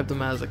describe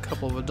them as a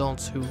couple of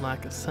adults who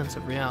lack a sense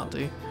of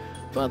reality,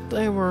 but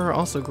they were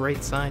also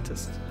great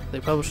scientists. They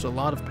published a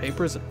lot of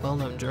papers in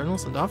well-known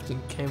journals and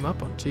often came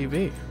up on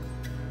TV.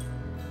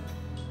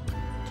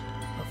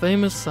 A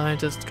famous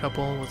scientist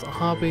couple with a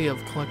hobby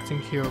of collecting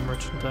hero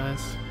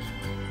merchandise.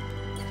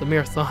 The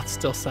mere thought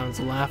still sounds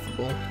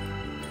laughable.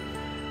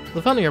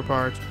 The funnier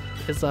part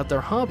is that their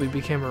hobby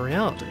became a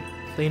reality.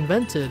 They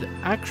invented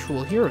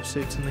actual hero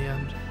suits in the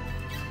end.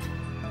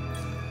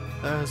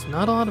 There's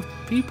not a lot of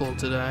people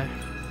today.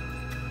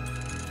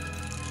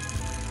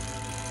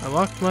 I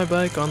walked my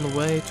bike on the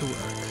way to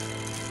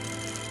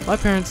work. My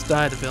parents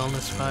died of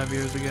illness 5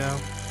 years ago.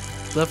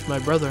 Left my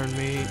brother and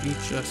me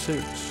each a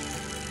suit.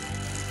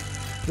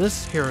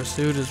 This hero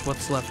suit is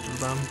what's left of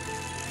them.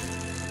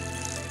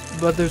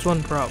 But there's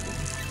one problem.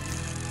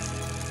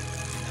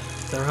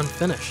 They're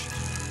unfinished.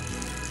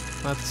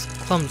 That's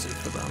clumsy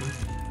for them.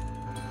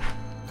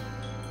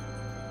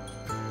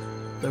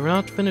 They were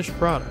not finished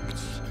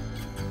products.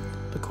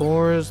 The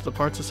cores, the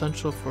parts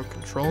essential for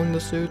controlling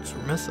the suits,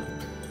 were missing.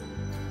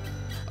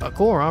 A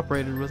core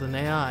operated with an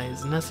AI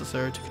is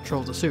necessary to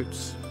control the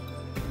suits.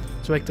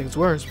 To make things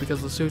worse,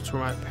 because the suits were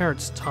my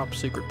parents' top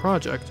secret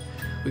project,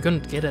 we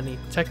couldn't get any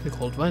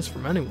technical advice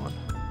from anyone.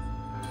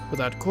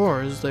 Without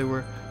cores, they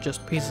were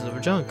just pieces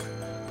of junk,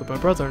 but my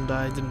brother and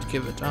I didn't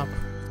give it up.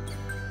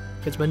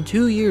 It's been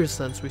 2 years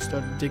since we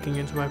started digging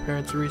into my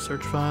parents'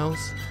 research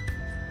files.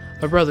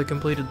 My brother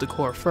completed the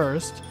core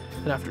first,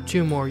 and after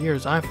 2 more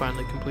years I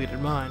finally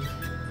completed mine.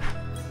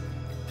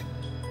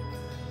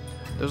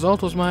 The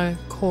result was my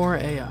core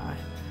AI,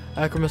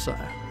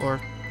 Akramisai, or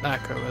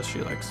Akko as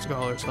she likes to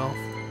call herself.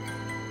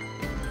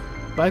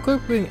 By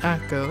equipping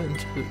Akko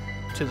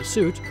into the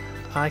suit,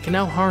 I can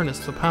now harness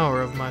the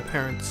power of my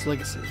parents'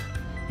 legacy,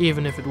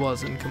 even if it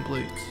was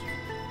incomplete.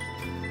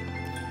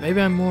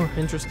 Maybe I'm more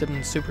interested in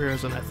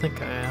superheroes than I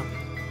think I am.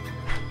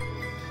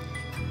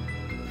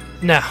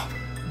 No,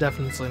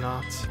 definitely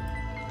not.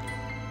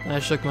 I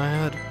shook my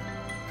head.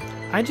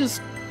 I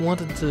just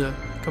wanted to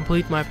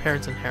complete my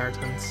parents'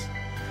 inheritance.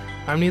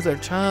 I'm neither a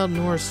child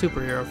nor a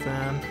superhero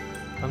fan.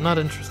 I'm not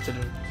interested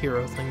in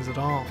hero things at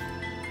all.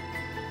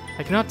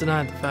 I cannot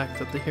deny the fact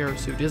that the hero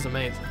suit is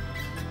amazing.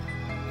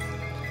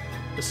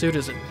 The suit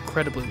is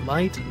incredibly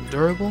light and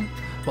durable,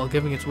 while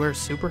giving its wearer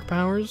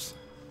superpowers.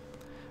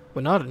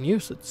 When not in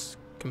use, it's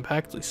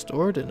compactly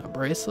stored in a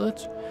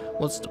bracelet.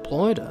 Once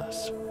deployed, a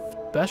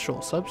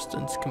special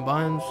substance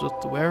combines with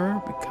the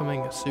wearer,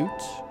 becoming a suit.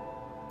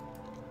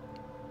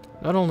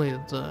 Not only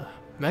the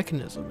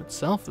mechanism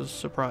itself is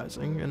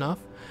surprising enough,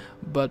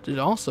 but it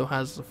also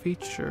has the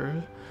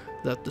feature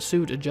that the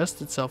suit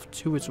adjusts itself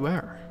to its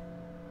wearer.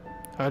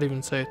 I'd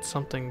even say it's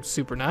something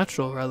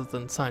supernatural rather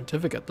than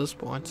scientific at this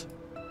point.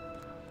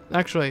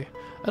 Actually,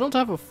 I don't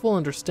have a full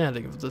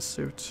understanding of this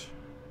suit.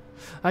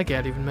 I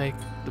can't even make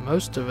the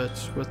most of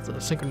it with the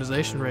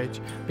synchronization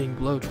rate being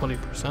below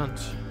 20%.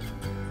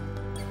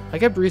 I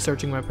kept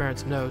researching my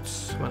parents'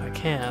 notes when I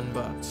can,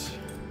 but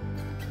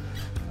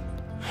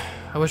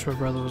I wish my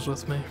brother was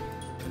with me.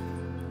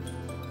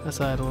 I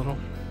sighed a little.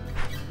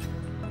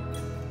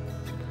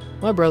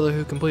 My brother,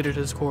 who completed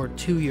his core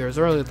 2 years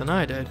earlier than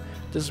I did,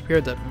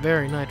 disappeared that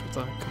very night with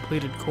a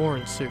completed core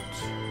and suit.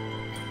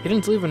 He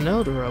didn't leave a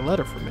note or a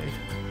letter for me.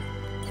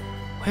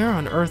 Where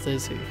on earth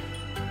is he?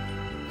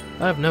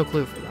 I have no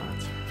clue for that.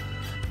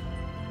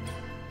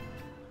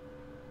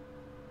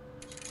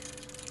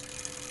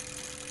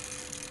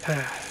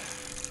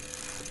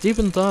 Deep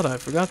in thought, I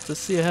forgot to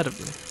see ahead of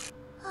me.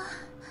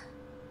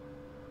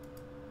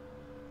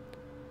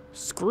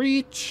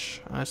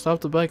 Screech! I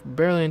stopped the bike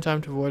barely in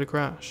time to avoid a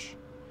crash.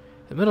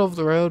 In the middle of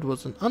the road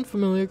was an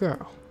unfamiliar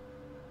girl.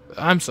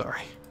 I'm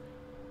sorry.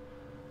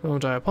 The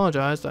moment I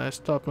apologized, I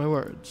stopped my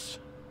words.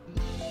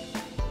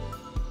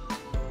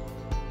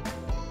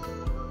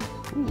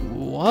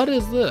 What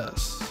is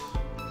this?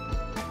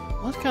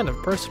 What kind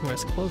of person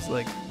wears clothes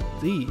like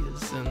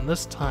these in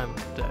this time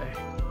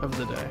of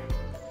the day?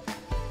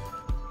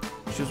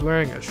 She was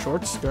wearing a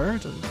short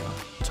skirt and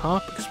a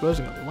top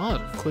exposing a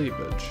lot of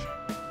cleavage.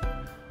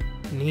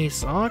 Knee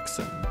socks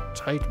and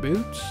tight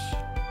boots.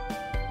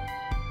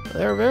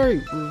 They're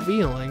very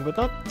revealing, but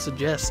not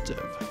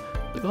suggestive.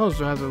 The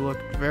clothes rather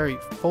looked very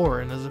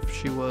foreign, as if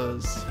she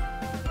was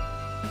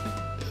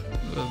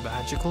A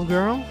magical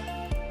girl?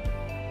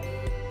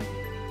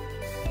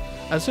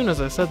 As soon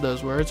as I said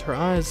those words, her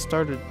eyes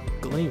started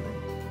gleaming.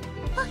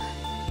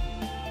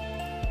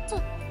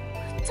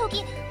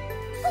 저기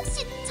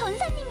혹시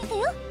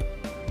전사님이세요?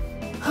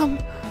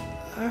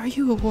 Are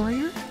you a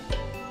warrior?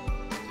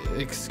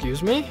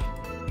 Excuse me?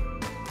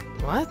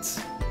 What?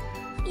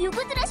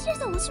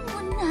 유그드라시에서 오신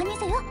분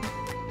아니세요?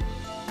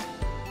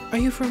 Are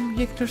you from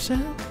Yggdrasil?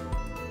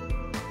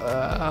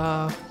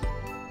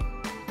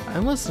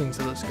 I'm listening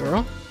to this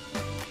girl,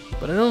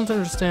 but I don't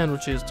understand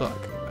what she is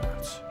talking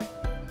about.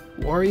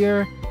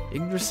 Warrior?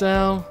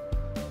 Yggdrasil?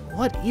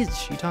 What is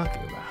she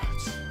talking about?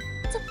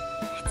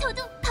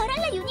 저도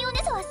바랄라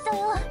유니온에서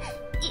왔어요.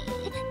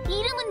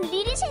 이름은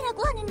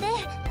리리셰라고 하는데.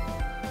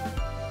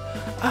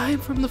 I'm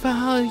from the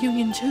Valhalla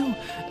Union too.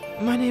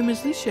 My name is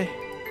Liiliche.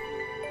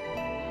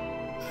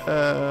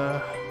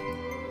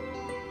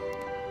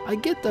 I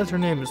get that her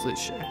name is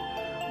Liiliche,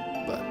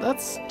 but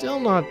that's still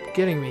not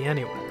getting me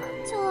anywhere.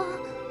 저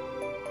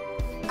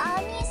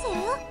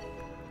아니세요?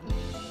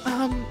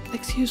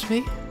 Excuse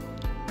me?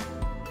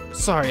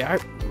 Sorry, I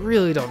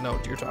really don't know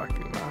what you're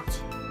talking about.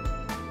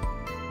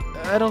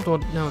 I don't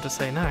know what to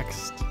say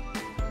next.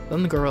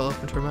 Then the girl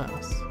opened her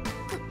mouth.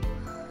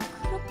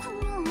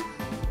 그렇군요.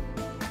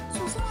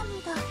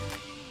 죄송합니다.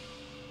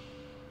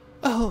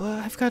 Oh,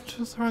 I've got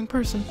the wrong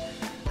person.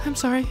 I'm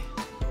sorry.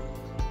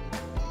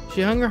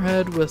 She hung her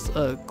head with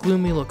a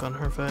gloomy look on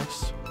her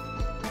face.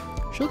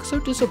 She looked so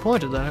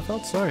disappointed that I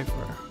felt sorry for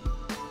her.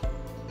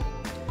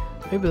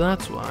 Maybe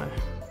that's why.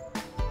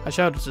 I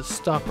shouted to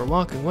stop her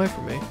walking away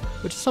from me,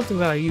 which is something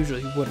that I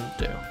usually wouldn't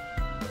do.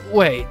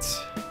 Wait.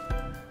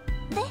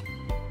 네?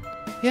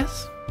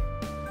 Yes?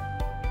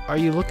 Are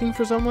you looking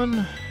for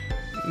someone?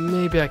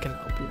 Maybe I can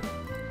help you.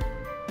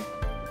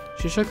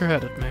 She shook her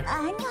head at me.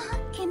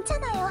 아니요,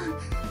 괜찮아요.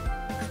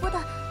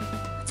 그보다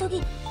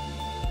저기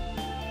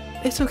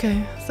It's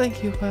okay,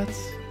 thank you, but...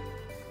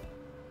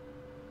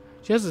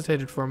 She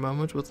hesitated for a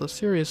moment with a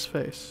serious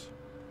face.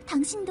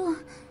 당신도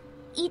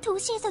이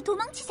도시에서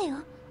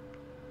도망치세요.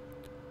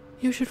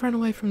 You should run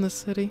away from this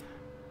city.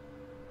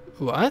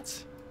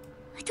 What?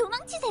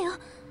 도망치세요.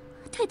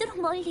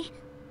 되도록 멀리.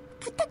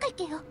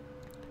 부탁할게요.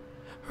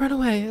 Run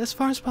away as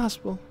far as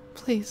possible,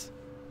 please.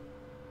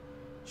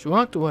 She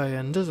walked away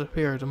and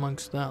disappeared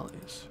amongst the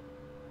alleys.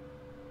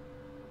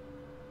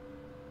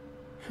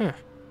 Huh.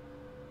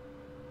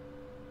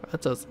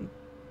 That doesn't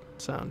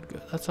sound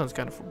good. That sounds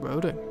kind of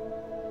foreboding.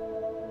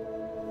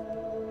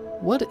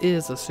 What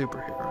is a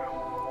superhero?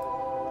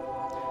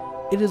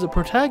 It is a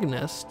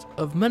protagonist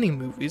of many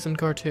movies and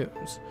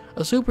cartoons,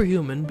 a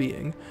superhuman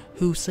being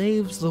who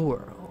saves the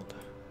world.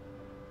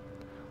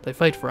 They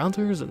fight for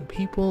others and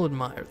people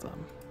admire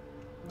them.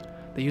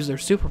 They use their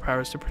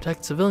superpowers to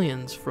protect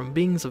civilians from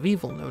beings of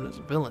evil known as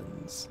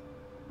villains.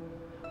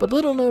 But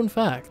little known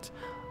fact,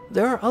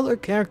 there are other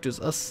characters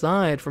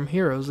aside from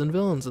heroes and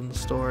villains in the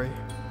story.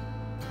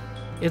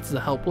 It's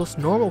the helpless,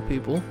 normal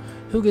people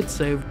who get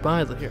saved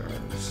by the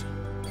heroes.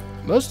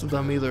 Most of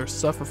them either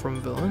suffer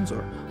from villains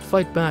or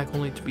fight back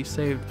only to be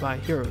saved by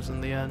heroes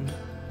in the end.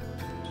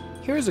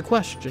 Here's a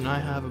question I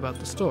have about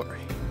the story.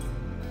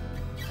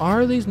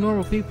 Are these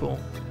normal people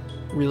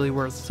really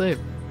worth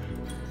saving?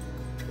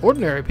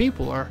 Ordinary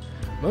people are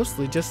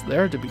mostly just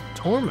there to be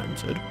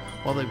tormented,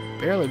 while they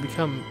barely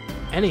become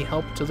any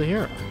help to the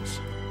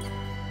heroes.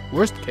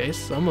 Worst case,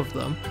 some of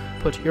them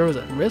put heroes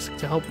at risk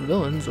to help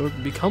villains or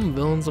become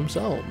villains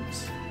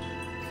themselves.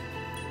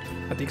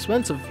 At the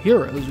expense of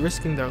heroes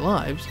risking their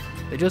lives,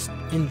 they just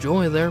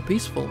enjoy their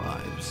peaceful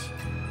lives.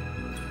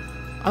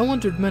 I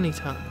wondered many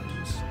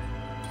times,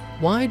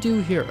 why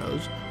do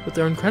heroes with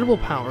their incredible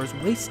powers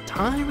waste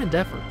time and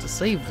effort to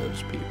save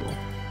those people?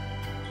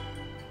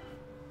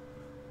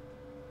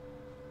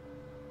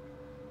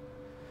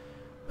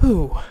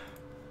 Whew.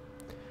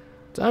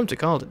 Time to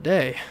call it a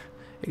day.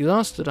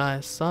 Exhausted, I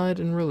sighed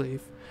in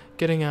relief,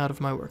 getting out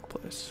of my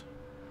workplace.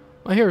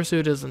 My hero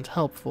suit isn't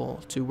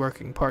helpful to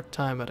working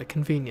part-time at a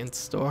convenience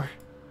store,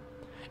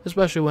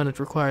 especially when it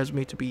requires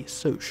me to be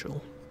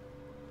social.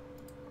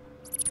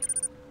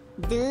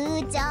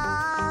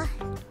 늦어.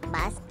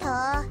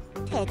 마스터,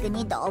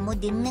 퇴근이 너무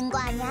늦는 거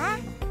아니야?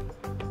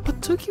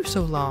 What took you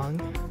so long?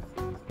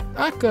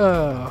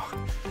 Akko!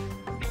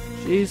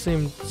 She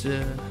seemed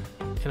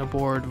in a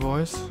bored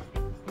voice.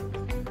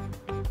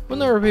 When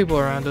there are people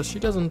around us, she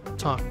doesn't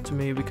talk to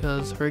me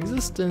because her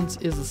existence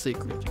is a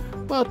secret.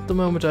 But the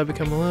moment I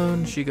become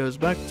alone, she goes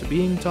back to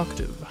being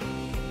talkative.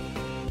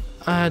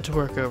 I had to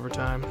work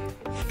overtime.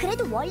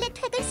 그래도 원래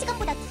퇴근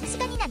시간보다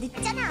 2시간이나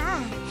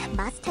늦잖아.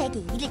 마스터에게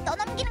일을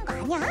떠넘기는 거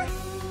아니야?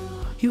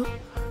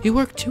 You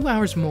work 2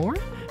 hours more?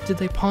 Did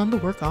they pawn the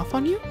work off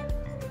on you?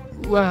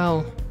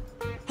 Well...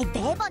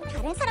 매번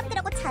다른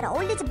사람들하고 잘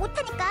어울리지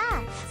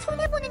못하니까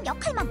손해보는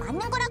역할만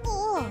맡는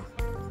거라고.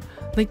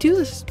 They do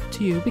this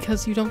to you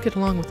because you don't get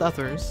along with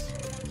others.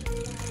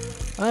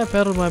 I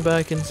pedaled my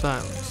bike in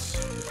silence.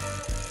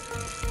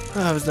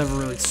 I was never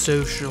really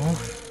social.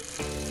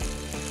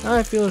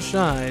 I feel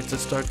shy to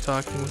start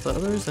talking with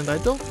others, and I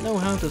don't know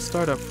how to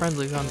start a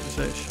friendly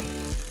conversation.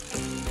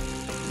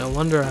 No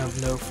wonder I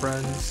have no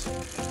friends.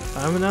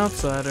 I'm an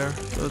outsider,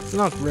 so it's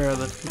not rare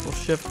that people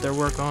shift their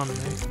work on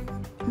me.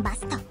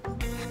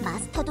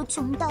 마스터도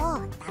좀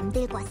더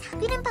남들과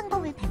사귀는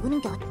방법을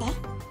배우는 게 어때?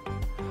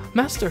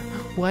 Master,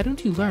 why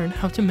don't you learn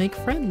how to make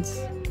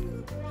friends?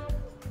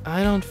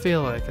 I don't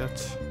feel like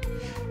it.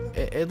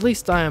 At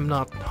least I am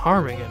not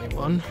harming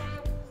anyone.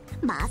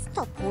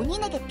 마스터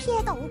본인에게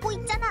피해가 오고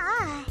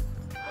있잖아.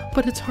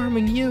 But it's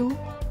harming you.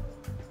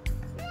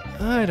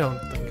 I don't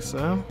think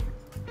so.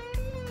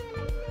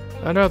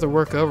 I'd rather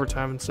work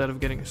overtime instead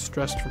of getting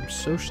stressed from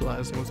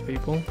socializing with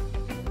people.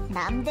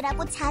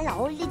 남들하고 잘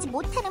어울리지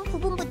못하는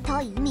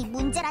부분부터 이미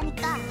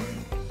문제라니까.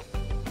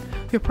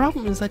 Your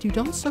problem is that you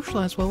don't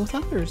socialize well with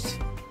others.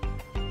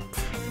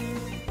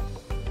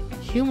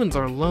 Humans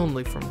are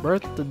lonely from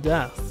birth to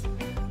death.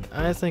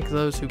 I think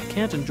those who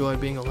can't enjoy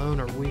being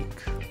alone are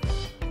weak.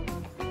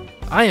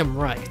 I am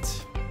right.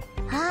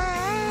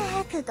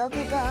 그거.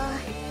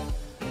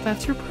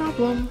 That's your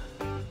problem.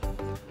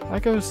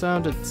 Echo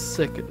sounded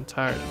sick and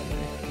tired of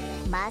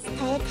me.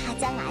 마스터의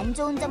가장 안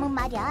좋은 점은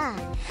말이야.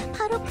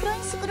 바로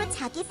그런 식으로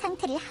자기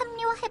상태를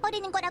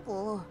합리화해버리는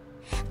거라고.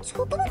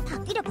 조금은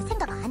바뀌려고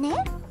생각 안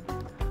해?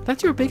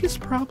 That's your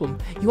biggest problem.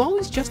 You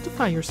always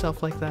justify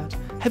yourself like that.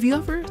 Have you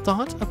ever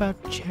thought about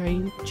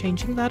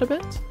changing that a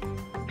bit?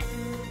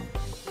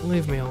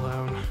 Leave me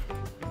alone.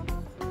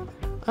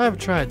 I have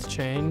tried to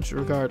change,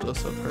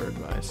 regardless of her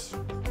advice.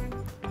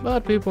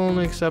 But people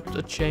only accept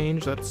a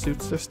change that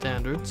suits their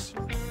standards.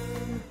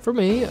 For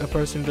me, a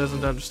person who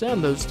doesn't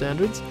understand those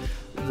standards,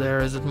 there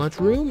isn't much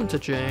room to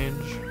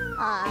change.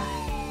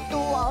 또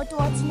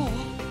어두워지네.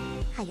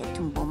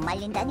 하여튼 못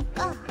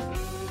말린다니까.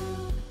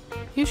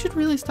 You should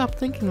really stop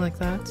thinking like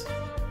that.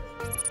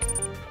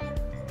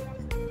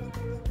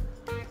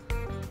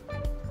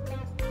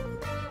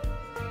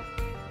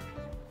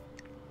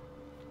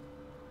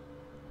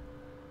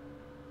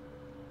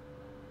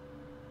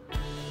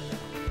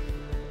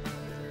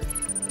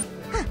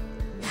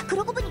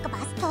 그러고 보니까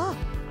마스터.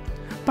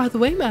 By the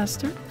way,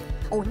 Master,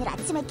 오늘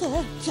아침에 걔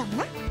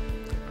기억나?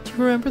 do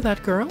you remember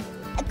that girl?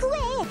 그 왜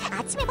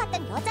아침에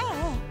봤던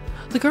여자애.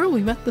 The girl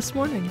we met this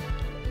morning.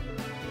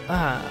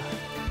 Ah.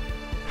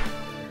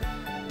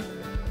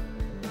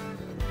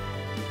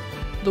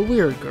 The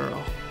weird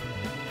girl.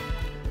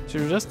 She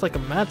was just like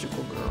a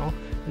magical girl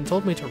and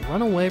told me to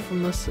run away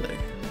from the city.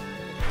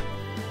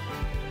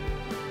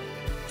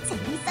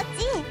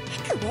 재밌었지?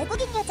 그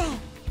외국인 여자애.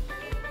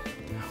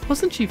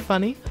 Wasn't she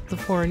funny, the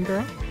foreign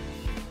girl?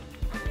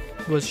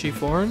 Was she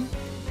foreign?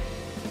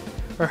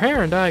 Her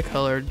hair and eye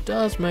color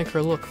does make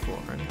her look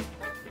foreign.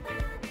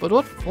 But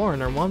what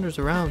foreigner wanders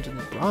around in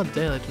broad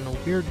daylight in a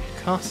weird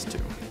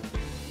costume?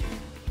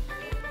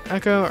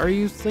 Echo, are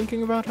you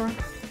thinking about her?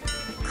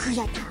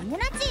 그야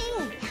당연하지.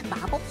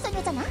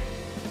 마법소녀잖아.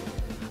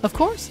 Of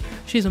course,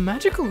 she's a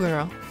magical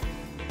girl.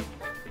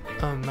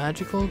 A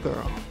magical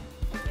girl.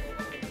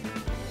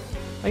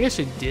 I guess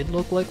she did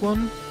look like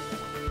one.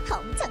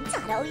 엄청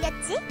잘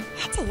어울렸지?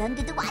 제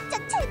연기도 완전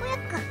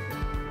최고였고.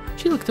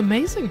 She looked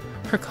amazing.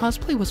 Her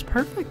cosplay was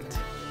perfect.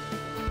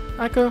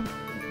 Echo,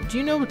 do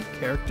you know what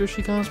character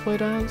she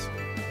cosplayed as?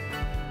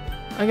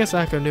 I guess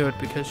Echo knew it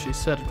because she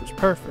said it was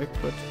perfect,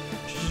 but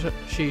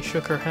she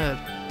shook her head.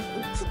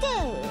 그게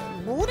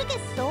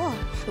모르겠어.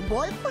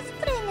 뭘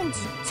코스프레했는지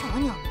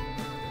전혀.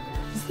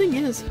 The thing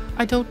is,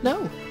 I don't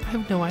know. I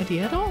have no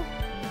idea at all.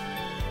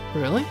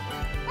 Really?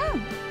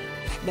 응.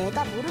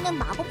 내가 모르는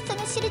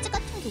마법소녀 시리즈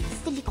같은 게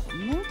있을 리가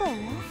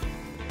없는데.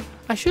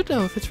 I should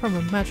know if it's from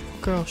a magical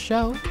girl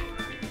show.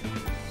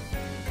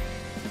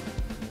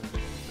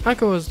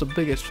 Echo is the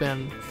biggest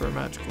fan for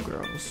magical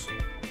girls.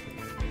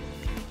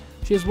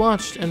 She has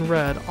watched and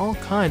read all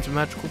kinds of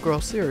magical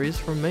girl series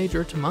from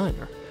major to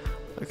minor.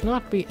 There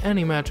cannot be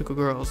any magical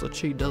girls that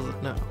she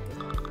doesn't know.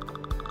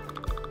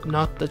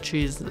 Not that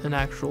she's an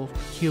actual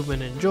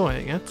human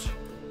enjoying it.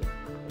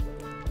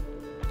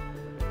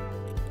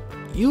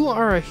 You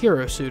are a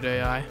hero suit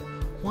AI.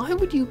 Why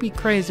would you be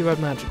crazy about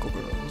magical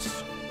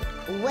girls?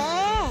 왜?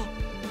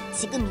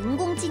 지금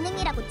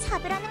인공지능이라고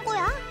차별하는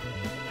거야?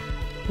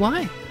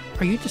 Why?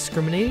 Are you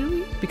discriminating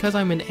me because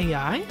I'm an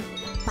AI?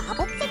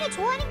 마법소녀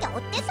좋아하는 게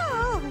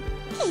어때서?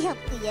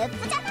 귀엽고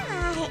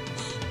예쁘잖아.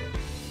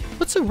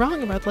 What's so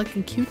wrong about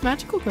liking cute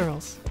magical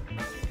girls?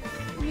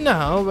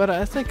 No, but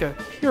I think a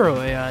hero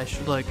AI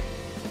should like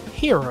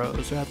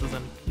heroes rather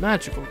than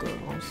magical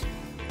girls.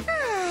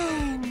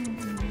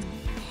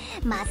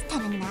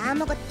 마스터는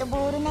아무것도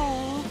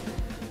모르네.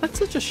 That's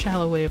such a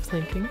shallow way of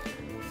thinking.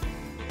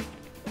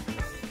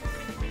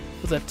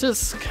 With a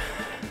tisk,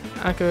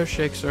 Echo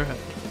shakes her head.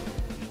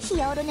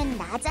 히어로는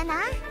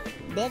나잖아.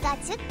 내가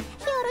즉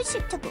히어로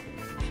슈트고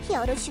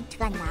히어로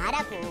슈트가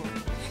나라고.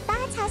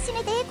 나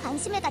자신에 대해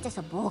관심을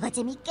가져서 뭐가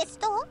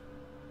재밌겠어?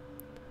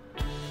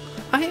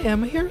 I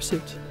am a hero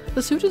suit.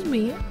 The suit is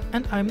me,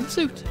 and I'm the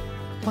suit.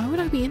 Why would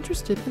I be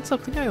interested in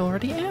something I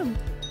already am?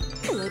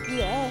 그에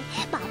비해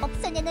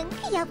마법소녀는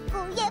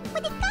귀엽고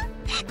예쁘니까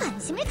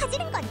관심을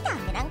가지는 건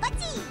당연한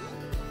거지.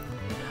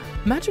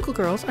 Magical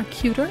girls are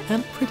cuter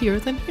and prettier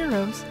than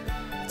heroes.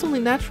 It's only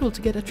natural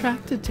to get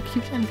attracted to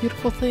cute and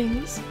beautiful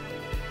things.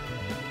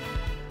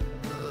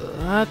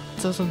 That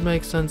doesn't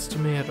make sense to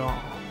me at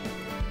all.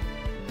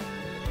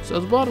 So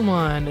the bottom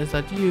line is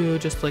that you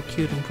just like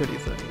cute and pretty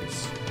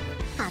things.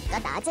 아까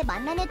낮에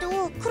만난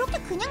애도 그렇게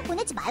그냥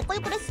보내지 말 걸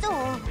그랬어.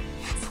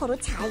 서로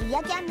잘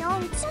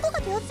이야기하면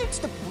친구가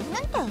되었을지도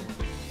모르는데.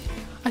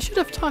 I should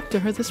have talked to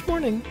her this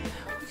morning.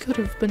 We could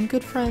have been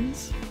good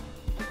friends.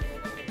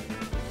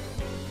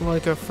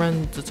 Like a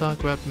friend to talk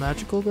about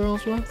magical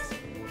girls with?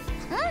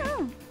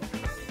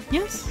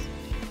 Yes.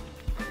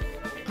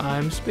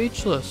 I'm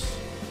speechless.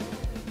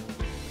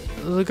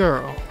 The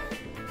girl.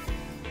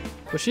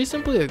 Was she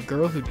simply a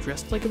girl who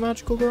dressed like a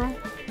magical girl?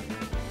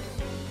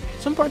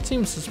 Some parts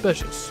seem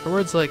suspicious. Her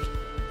words like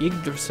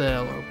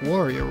Yggdrasil or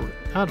warrior were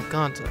out of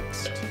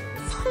context.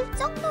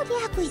 설정놀이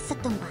하고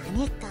있었던 거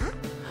아닐까?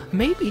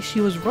 Maybe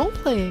she was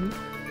role-playing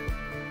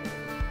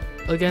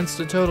against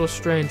a total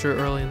stranger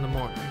early in the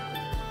morning.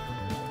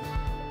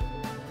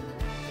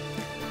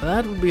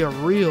 That would be a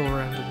real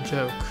random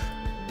joke.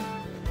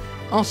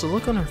 Also,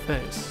 look on her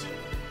face.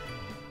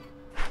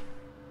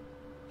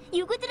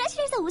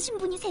 유구드라실에서 오신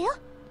분이세요?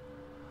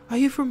 Are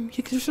you from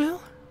Yggdrasil?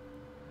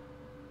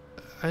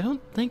 I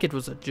don't think it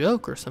was a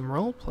joke or some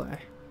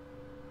roleplay.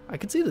 I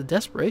could see the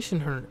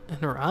desperation in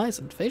her eyes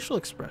and facial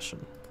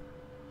expression.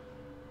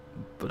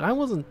 But I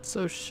wasn't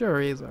so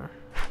sure either.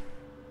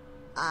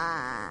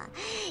 아,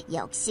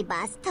 역시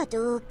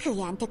마스터도 그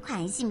애한테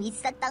관심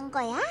있었던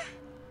거야?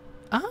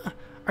 Ah,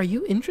 are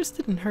you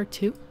interested in her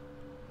too?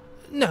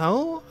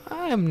 No,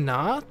 I am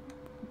not,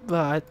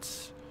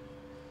 but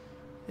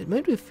it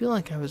made me feel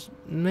like I was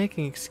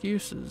making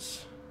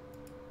excuses.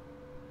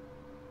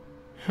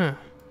 Huh.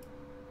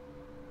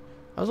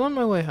 I was on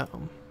my way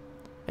home,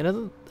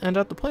 and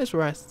at the place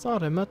where I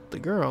thought I met the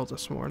girl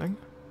this morning.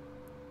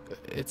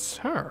 It's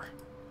her.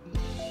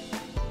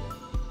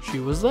 She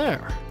was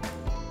there.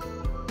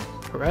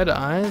 Her red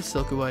eyes,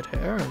 silky white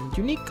hair, and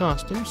unique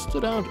costume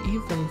stood out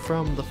even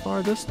from the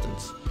far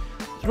distance.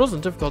 It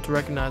wasn't difficult to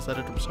recognize that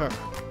it was her.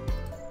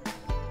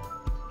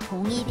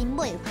 동일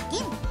인물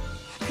확인.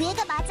 그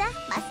애가 맞아,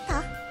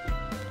 마스터.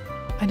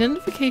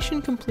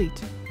 Identification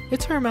complete.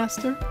 It's her,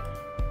 Master.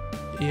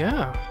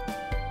 Yeah.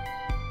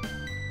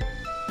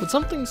 But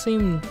something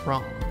seemed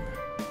wrong.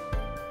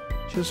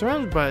 She was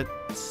surrounded by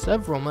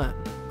several men.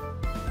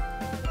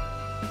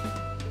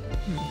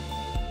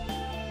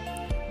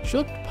 She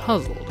looked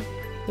puzzled.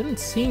 They didn't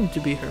seem to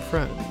be her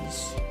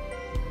friends.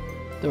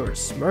 They were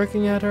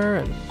smirking at her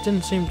and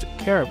didn't seem to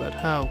care about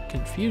how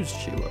confused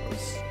she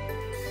was.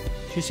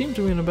 She seemed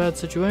to be in a bad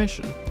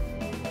situation.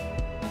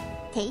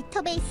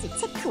 데이터베이스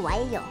체크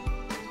완료.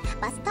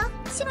 마스터,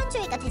 신원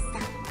조회가 됐어.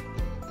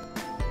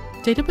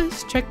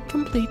 Database check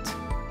complete.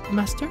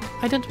 Master,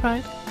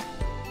 identified.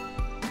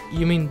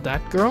 You mean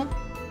that girl?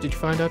 Did you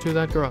find out who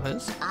that girl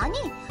is?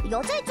 아니,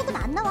 여자애 쪽은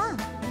안 나와.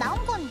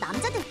 나온 건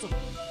남자들 쪽.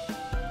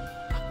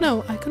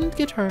 No, I couldn't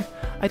get her.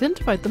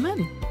 Identified the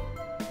men.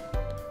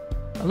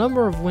 A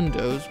number of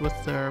windows with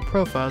their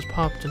profiles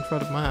popped in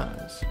front of my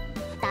eyes.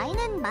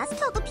 나이는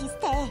마스터하고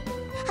비슷해.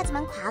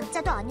 하지만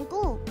과학자도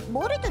아니고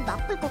머리도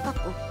나쁠 것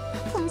같고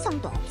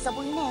품성도 없어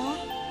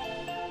보이네.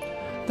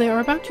 They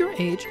are about your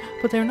age,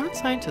 but they're not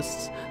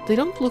scientists. They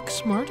don't look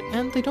smart,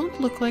 and they don't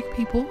look like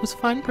people with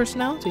fine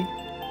personality.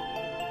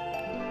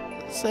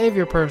 Save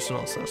your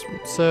personal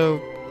assessment. So,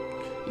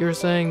 you're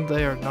saying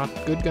they are not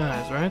good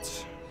guys, right?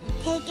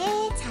 대개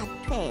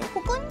자퇴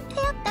혹은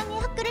퇴학당해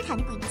학교를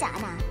다니고 있지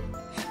않아.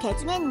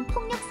 대중엔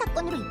폭력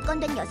사건으로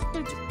입건된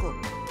녀석들도 있고.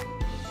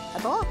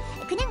 뭐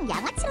그냥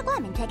양아치라고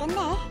하면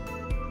되겠네.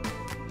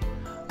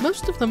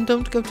 Most of them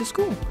don't go to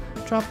school,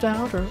 dropped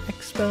out or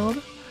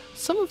expelled.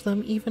 Some of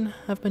them even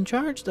have been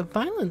charged of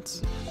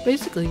violence.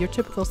 Basically, your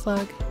typical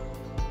thug.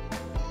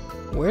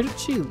 Where did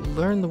she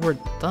learn the word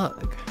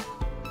thug?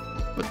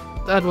 But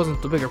that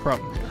wasn't the bigger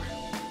problem here.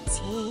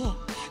 쟤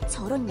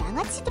저런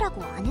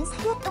양아치들하고 아는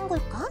사이였던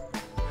걸까?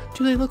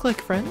 Do they look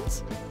like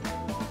friends?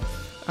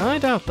 I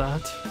doubt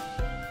that.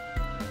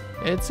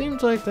 It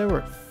seems like they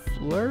were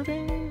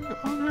flirting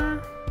on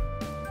her.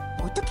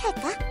 어떻게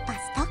할까,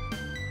 마스터?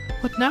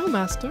 What now,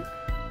 Master?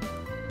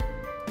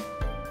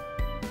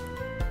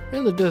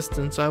 In the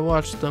distance, I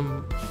watched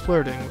them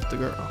flirting with the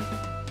girl.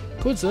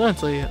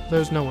 Coincidentally,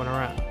 there's no one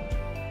around.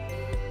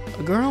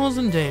 A girl is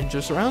in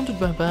danger, surrounded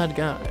by bad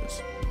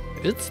guys.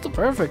 It's the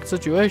perfect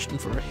situation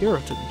for a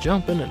hero to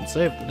jump in and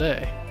save the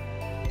day.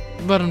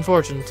 But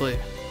unfortunately,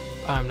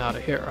 I'm not a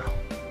hero.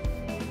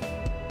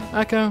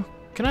 Echo,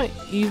 can I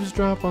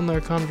eavesdrop on their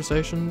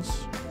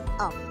conversations?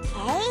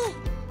 Okay.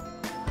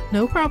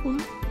 No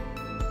problem.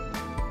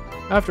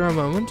 After a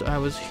moment, I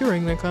was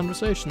hearing their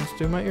conversations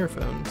through my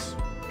earphones.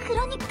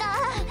 그러니까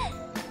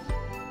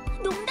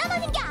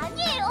농담하는 게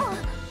아니에요.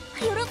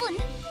 여러분,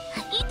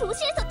 이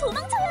도시에서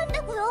도망쳐야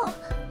한다고요.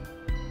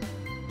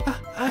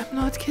 I'm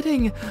not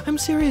kidding. I'm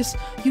serious.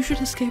 You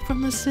should escape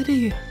from this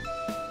city.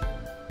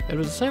 It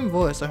was the same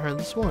voice I heard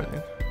this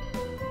morning.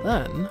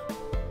 Then...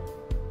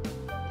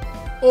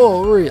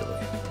 Oh, really?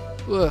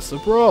 That's the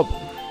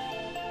problem.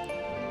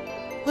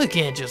 We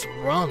can't just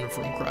run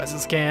from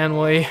crisis, can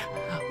we?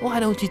 Why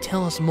don't you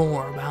tell us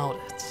more about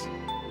it?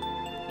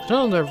 The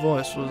tone of their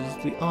voice was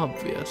the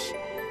obvious,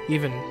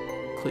 even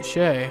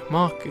cliché,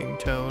 mocking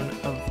tone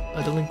of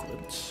a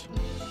delinquent.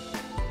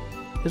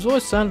 His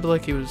voice sounded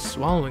like he was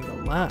swallowing a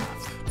laugh.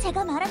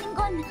 제가 말하는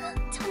건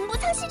전부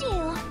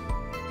사실이에요.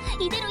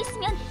 이대로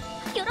있으면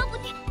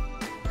여러분이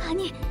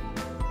아니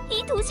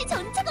이 도시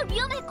전체가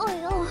위험할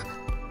거예요.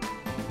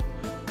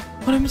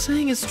 What I'm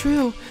saying is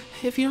true.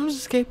 If you don't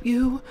escape,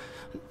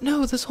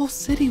 no, this whole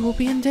city will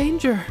be in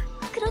danger.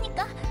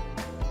 그러니까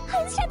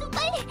한시라도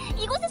빨리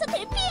이곳에서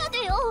대피해야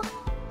돼요.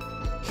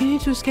 You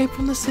need to escape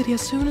from the city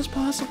as soon as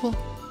possible.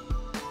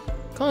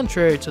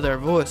 Contrary to their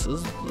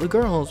voices, the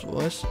girl's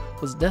voice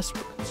was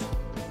desperate.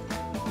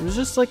 It was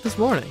just like this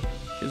morning.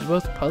 She was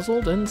both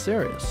puzzled and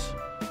serious.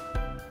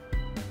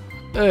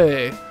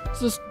 Hey, is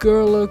this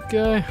girl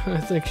okay? I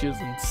think she's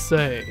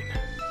insane.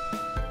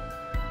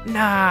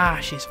 Nah,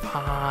 she's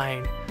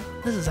fine.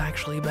 This is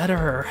actually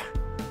better.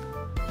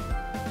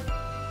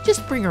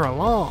 Just bring her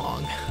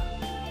along.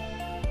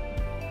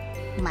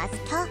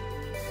 마스터,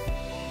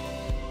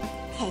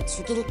 배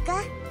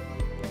죽일까?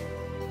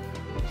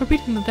 We're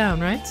beating them down,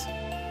 right?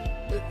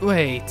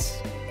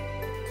 Wait.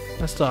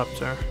 I stopped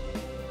her.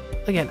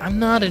 Again, I'm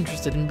not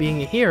interested in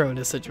being a hero in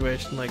a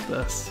situation like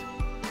this.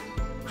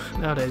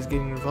 Nowadays,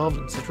 getting involved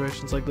in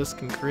situations like this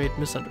can create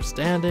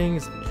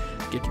misunderstandings and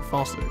get you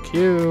falsely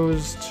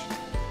accused.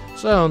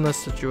 So, in this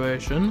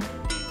situation...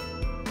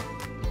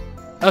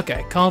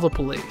 Okay, call the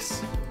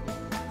police.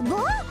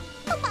 뭐?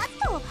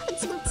 마스터,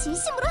 지금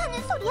진심으로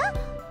하는 소리야?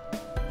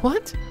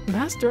 What?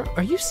 Master,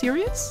 are you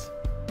serious?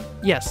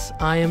 Yes,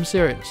 I am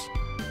serious.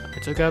 I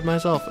took out my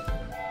cell phone.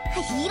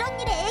 이런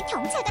일에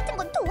경찰 같은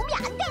건 도움이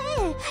안 돼.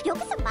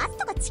 여기서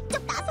마스터가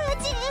직접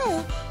나서야지.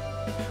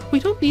 We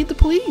don't need the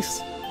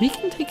police. We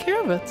can take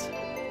care of it.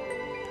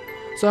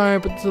 Sorry,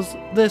 but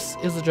this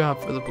is a job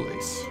for the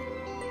police.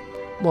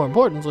 More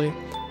importantly,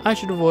 I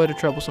should avoid a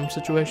troublesome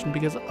situation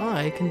because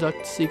I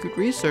conduct secret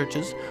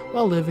researches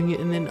while living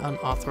in an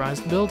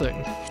unauthorized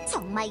building.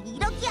 정말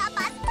이러기야,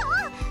 마스터.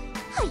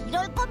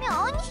 이럴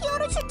거면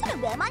히어로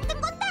슈트를 왜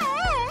만든 건데?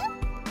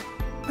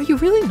 Are you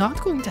really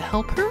not going to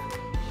help her?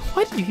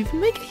 Why did you even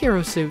make a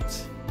hero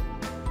suit?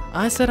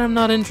 I said I'm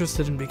not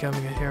interested in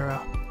becoming a hero.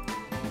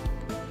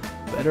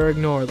 Better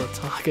ignore the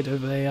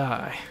talkative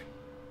AI.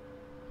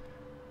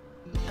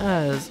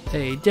 As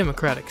a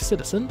democratic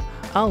citizen,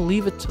 I'll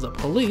leave it to the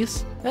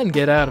police and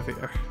get out of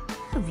here.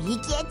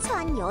 위기에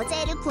처한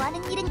여자애를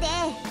구하는 일인데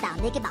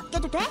남에게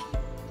맡겨도 돼?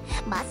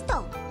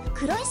 마스터,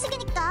 그런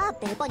식이니까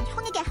매번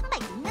형에게 한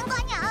말 있는 거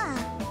아니야.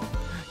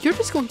 You're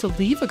just going to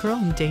leave a girl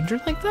in danger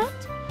like that?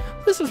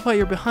 This is why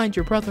you're behind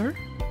your brother.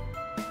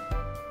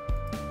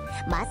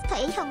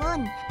 마스터의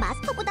형은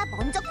마스터보다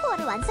먼저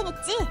코어를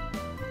완성했지.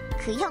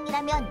 그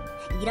형이라면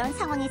이런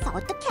상황에서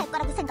어떻게 할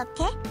거라고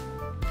생각해?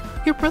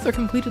 Your brother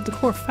completed the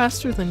core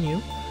faster than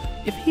you.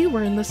 If he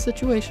were in this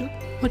situation,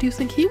 what do you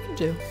think he would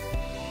do?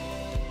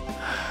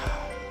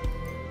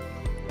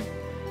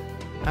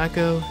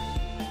 Akko,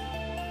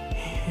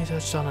 he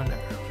touched on a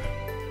nerve.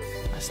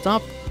 I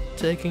stopped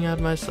taking out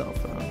my cell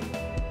phone.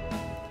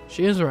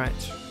 She is right.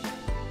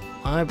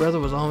 My brother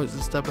was always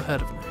a step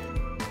ahead of me.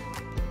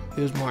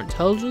 He was more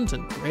intelligent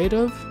and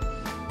creative.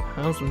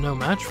 I was no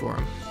match for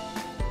him.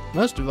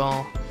 Most of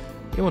all,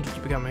 he wanted to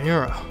become a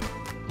hero.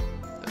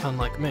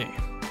 Unlike me.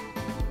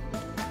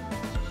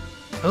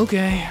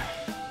 Okay.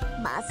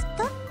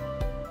 마스터?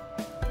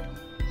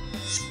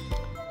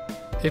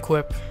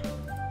 Equip.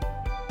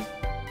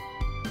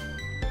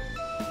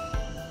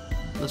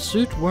 The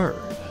suit word.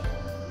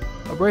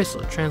 A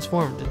bracelet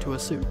transformed into a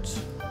suit.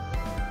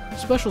 A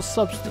special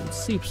substance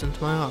seeps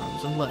into my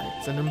arms and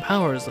legs and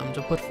empowers them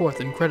to put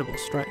forth incredible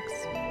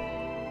strength.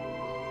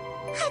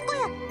 할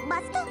거야,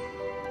 마스터?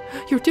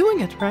 You're doing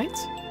it, right?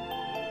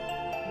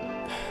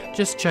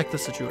 Just check the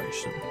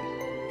situation.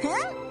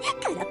 응?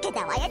 그렇게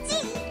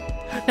나와야지.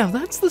 Now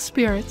that's the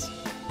spirit.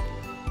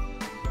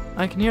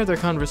 I can hear their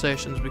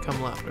conversations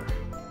become louder.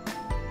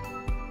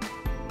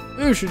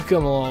 You should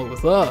come along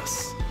with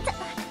us.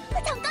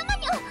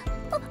 잠깐만요.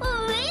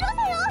 왜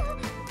이러세요?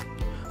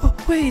 Oh,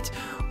 wait,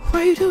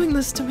 why are you doing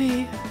this to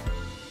me?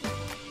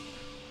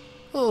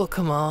 Oh,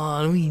 come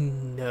on, we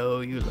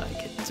know you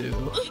like it too.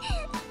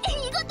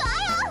 이거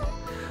놔요.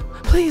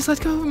 Please let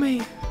go of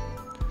me.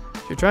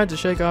 She tried to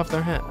shake off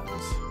their hands.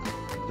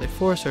 They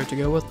force her to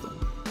go with them.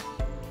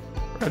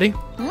 Ready?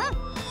 응.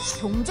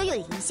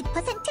 동조율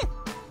 20%.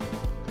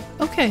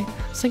 Okay,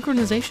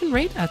 synchronization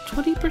rate at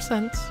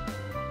 20%.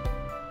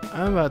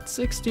 I'm about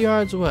 60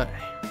 yards away.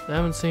 They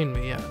haven't seen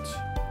me yet.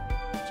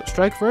 So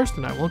strike first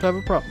and I won't have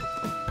a problem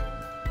with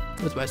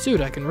them. With my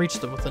suit, I can reach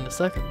them within a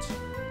second.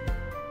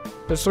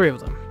 There's 3 of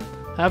them.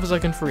 Half a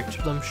second for each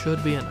of them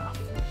should be enough.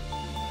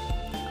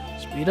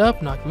 Speed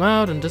up, knock them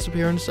out, and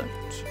disappear in a second.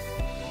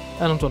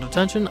 I don't want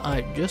attention,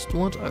 I just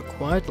want a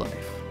quiet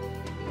life.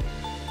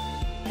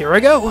 Here I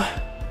go!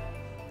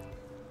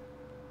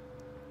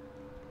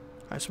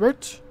 I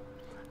spurt.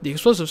 The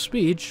explosive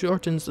speed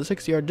shortens the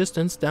 60-yard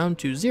distance down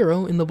to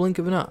 0 in the blink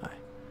of an eye.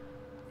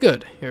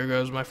 Good, here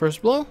goes my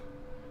first blow.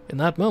 In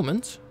that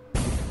moment...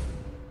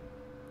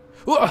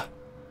 What?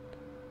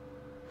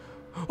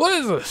 What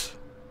is this?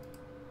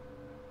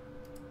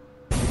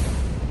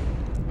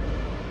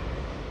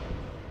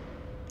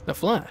 A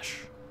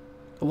flash.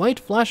 A white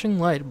flashing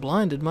light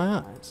blinded my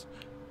eyes.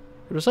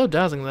 It was so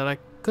dazzling that I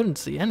couldn't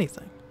see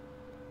anything.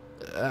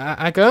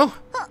 Akko?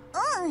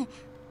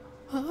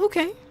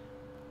 Okay.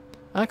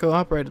 Akko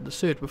operated the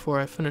suit before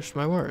I finished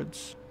my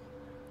words.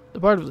 The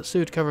part of the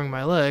suit covering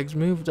my legs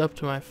moved up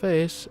to my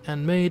face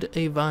and made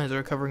a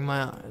visor covering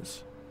my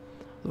eyes.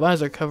 The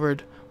visor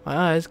covered my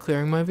eyes,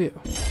 clearing my view.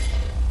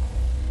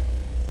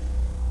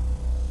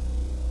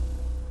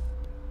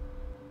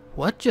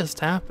 What just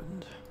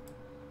happened?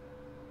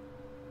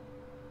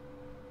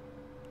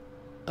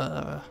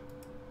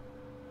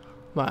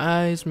 My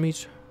eyes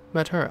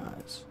met her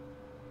eyes.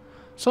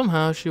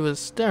 Somehow she was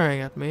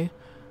staring at me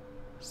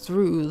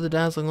through the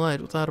dazzling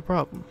light without a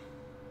problem.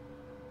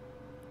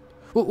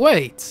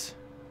 Wait!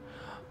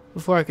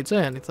 Before I could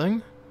say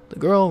anything, the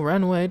girl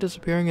ran away,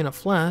 disappearing in a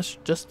flash,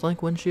 just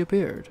like when she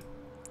appeared.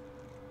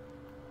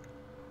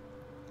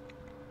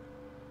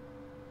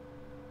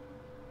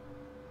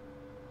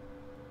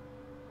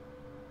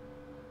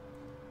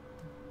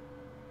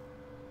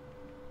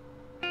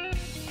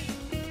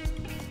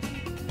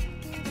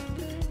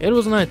 It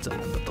was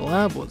nighttime, but the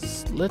lab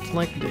was lit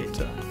like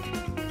daytime.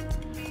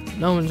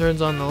 No one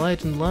turns on the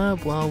light in the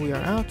lab while we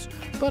are out,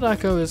 but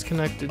Akko is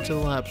connected to the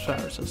lab's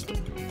power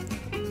system.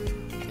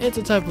 It's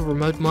a type of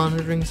remote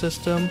monitoring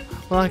system.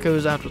 While Akko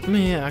is out with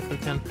me, Akko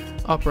can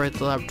operate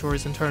the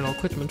laboratory's internal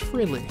equipment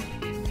freely.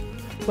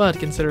 But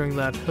considering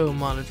that home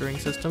monitoring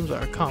systems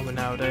are common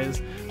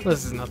nowadays,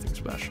 this is nothing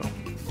special.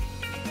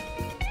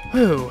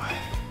 Whew.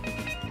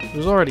 It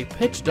was already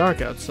pitch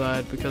dark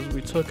outside because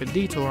we took a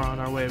detour on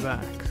our way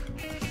back.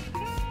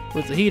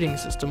 With the heating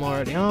system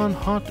already on,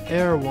 hot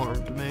air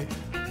warmed me.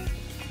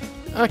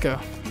 Akko,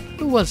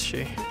 who was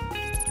she?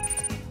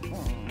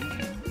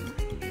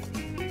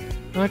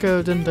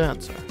 Akko didn't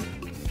answer.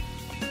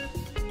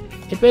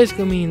 It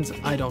basically means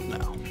I don't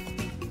know.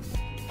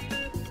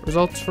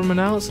 Results from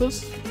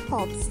analysis?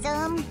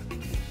 없음.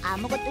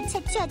 아무것도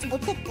채취하지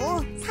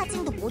못했고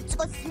사진도 못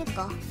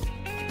찍었으니까.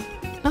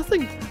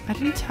 Nothing. I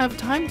didn't have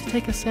time to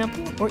take a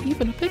sample or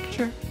even a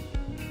picture.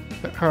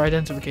 Her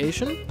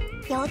identification?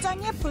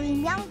 여전히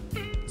불명.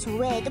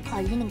 조회에도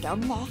걸리는 게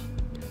없네.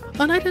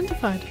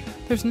 Unidentified.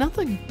 There's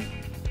nothing.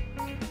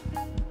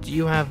 Do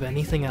you have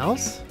anything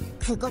else?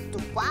 그것도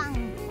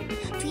꽝.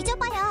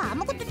 뒤져봐야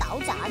아무것도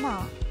나오지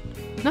않아.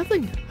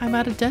 Nothing. I'm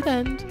at a dead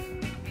end.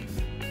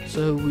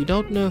 So we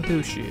don't know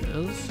who she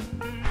is.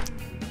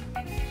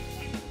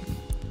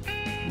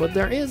 But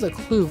there is a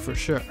clue for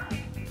sure.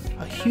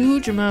 A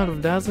huge amount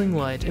of dazzling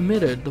light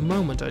emitted the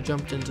moment I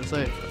jumped in to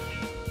save her.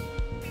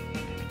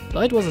 The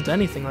light wasn't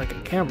anything like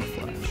a camera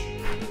flash.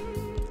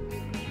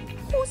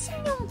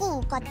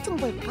 호신용구 같은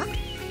걸까?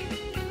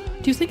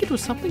 Do you think it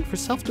was something for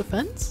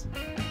self-defense?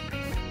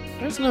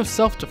 There's no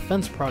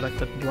self-defense product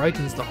that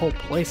brightens the whole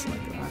place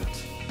like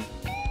that.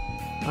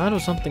 That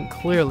was something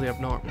clearly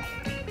abnormal.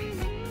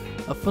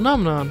 A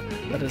phenomenon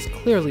that is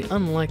clearly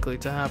unlikely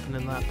to happen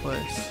in that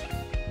place.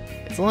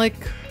 It's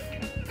like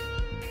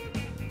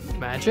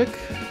magic?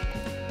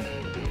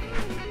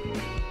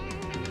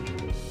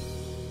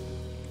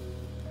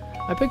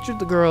 I pictured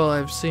the girl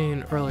I've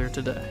seen earlier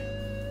today.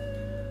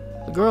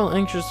 The girl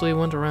anxiously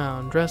went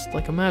around dressed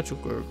like a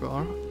magical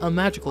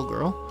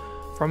girl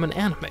from an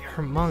anime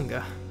or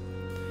manga.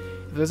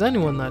 If there's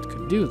anyone that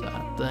could do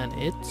that, then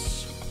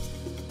it's...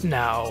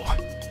 No,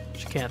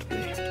 she can't be.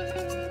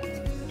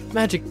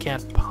 Magic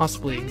can't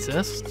possibly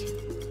exist.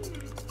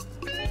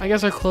 I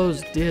guess her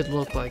clothes did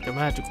look like a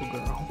magical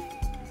girl.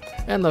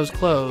 And those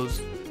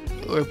clothes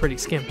were pretty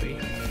skimpy.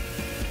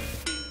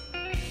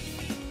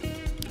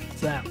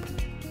 Zap.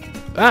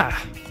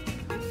 Ah!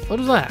 What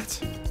was that?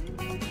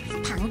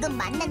 방금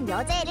만난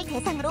여자애를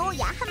대상으로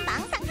야한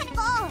망상하는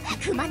거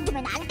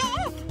그만두면 안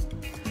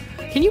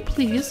돼. Can you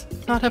please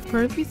not have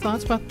pervy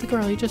thoughts about the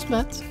girl you just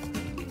met?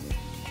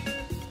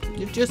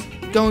 You're just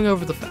going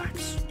over the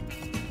facts.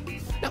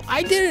 No,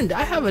 I didn't.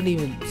 I haven't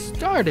even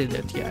started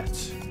it yet.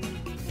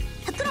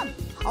 그럼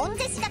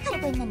언제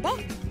시작하려고 했는데?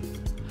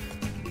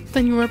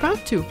 Then you were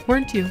about to,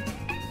 weren't you?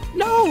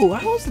 No,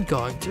 I wasn't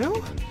going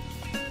to.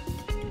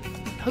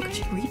 How could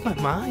you read my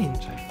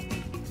mind?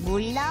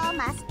 몰라,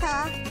 마스터.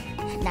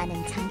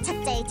 나는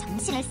장착자의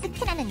정신을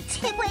스캔하는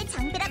최고의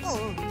장비라고.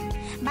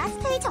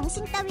 마스터의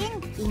정신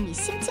따윈 이미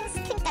심층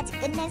스캔까지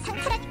끝낸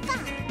상태라니까.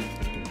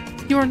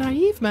 You are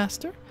naive,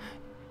 Master.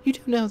 You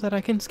do know that I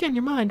can scan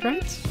your mind,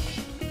 right?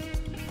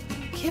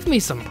 Give me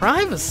some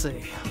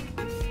privacy.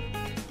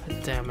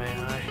 Damn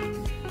AI.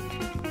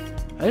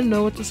 I didn't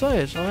know what to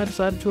say, so I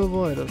decided to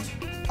avoid it.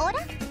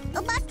 어라?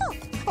 마스터,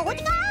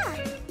 어디가?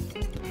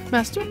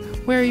 Master,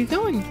 where are you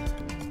going?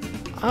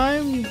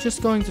 I'm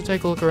just going to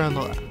take a look around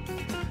the lab.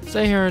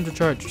 Stay here and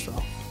recharge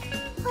yourself.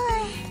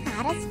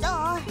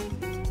 알았어.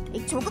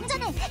 조금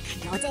전에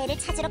그 여자애를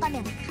찾으러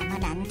가면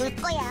가만 안 둘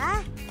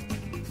거야.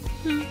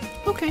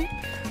 Okay.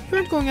 You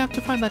aren't going out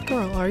to find that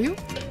girl, are you?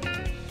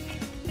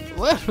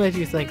 What made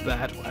you think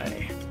that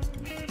way?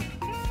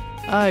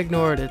 I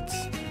ignored its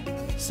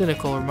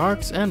cynical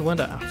remarks and went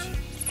out.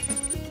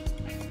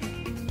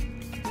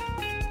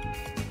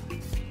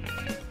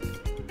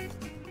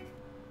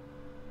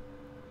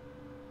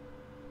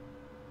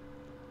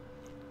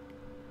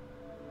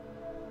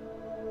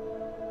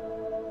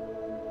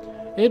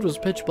 It was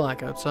pitch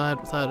black outside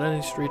without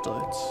any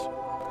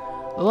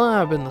streetlights. The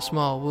lab in the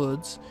small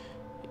woods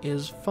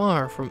is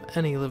far from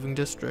any living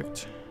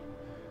district.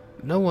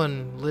 No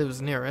one lives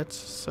near it,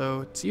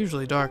 so it's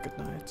usually dark at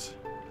night.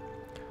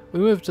 We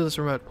moved to this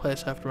remote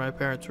place after my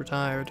parents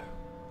retired.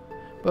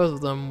 Both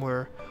of them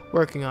were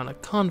working on a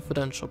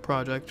confidential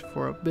project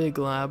for a big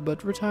lab,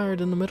 but retired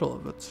in the middle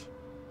of it.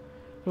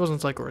 It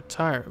wasn't like a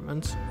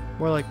retirement,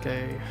 more like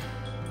a...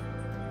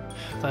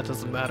 that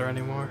doesn't matter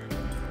anymore.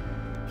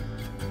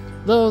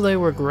 Though they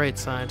were great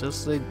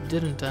scientists, they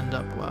didn't end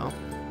up well.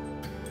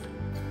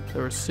 They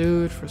were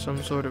sued for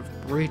some sort of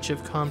breach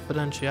of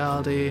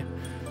confidentiality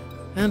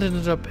and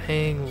ended up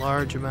paying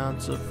large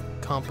amounts of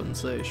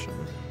compensation.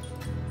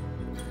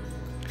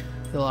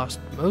 They lost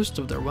most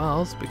of their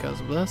wealth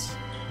because of this.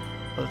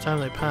 By the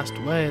time they passed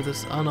away,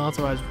 this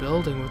unauthorized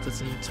building with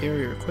its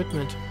interior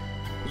equipment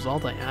was all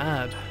they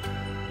had.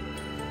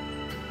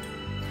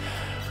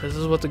 This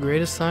is what the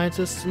greatest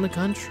scientists in the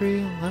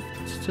country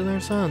left to their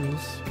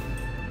sons.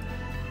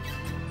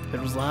 It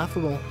was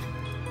laughable.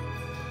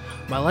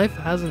 My life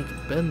hasn't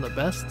been the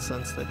best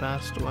since they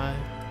passed away.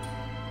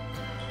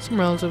 Some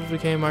relatives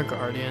became our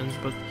guardians,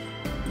 but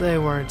they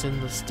weren't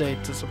in the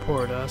state to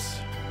support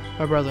us.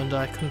 My brother and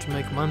I couldn't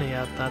make money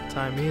at that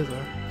time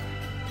either.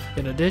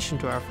 In addition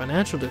to our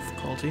financial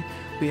difficulty,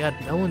 we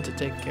had no one to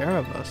take care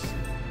of us.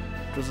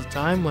 It was a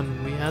time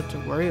when we had to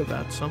worry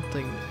about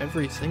something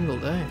every single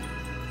day.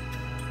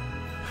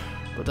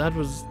 But that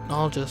was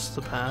all just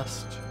the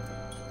past.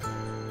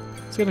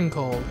 It's getting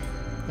cold.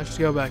 I should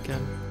go back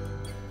in.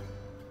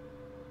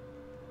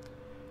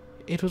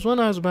 It was when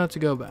I was about to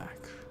go back.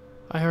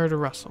 I heard a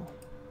rustle.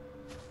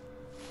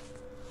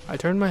 I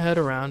turned my head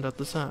around at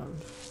the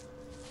sound.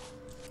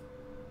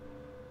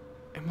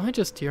 Am I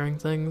just hearing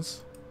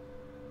things?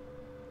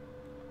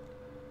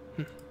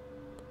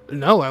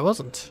 No, I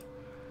wasn't.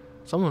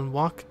 Someone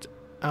walked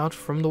out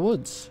from the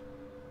woods,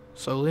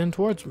 slowly and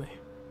towards me.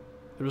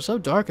 It was so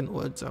dark in the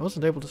woods, I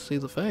wasn't able to see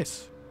the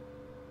face.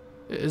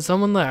 Is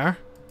someone there?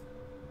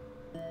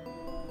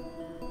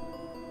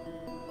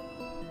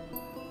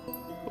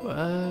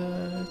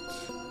 What?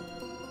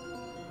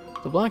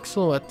 The black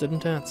silhouette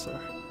didn't answer.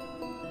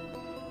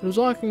 It was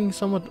walking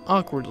somewhat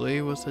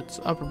awkwardly with its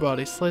upper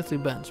body slightly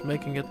bent,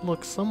 making it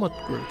look somewhat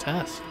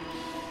grotesque.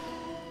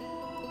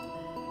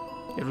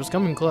 It was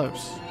coming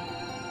close.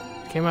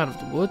 It came out of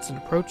the woods and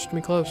approached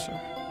me closer.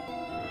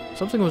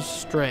 Something was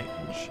strange.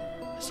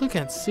 I still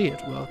can't see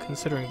it well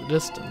considering the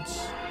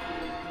distance.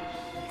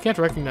 I can't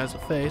recognize a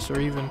face,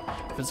 or even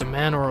if it's a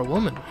man or a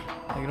woman.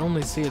 I can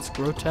only see its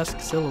grotesque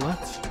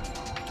silhouette.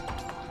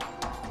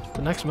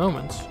 The next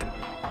moment,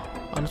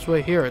 on its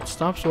way here, it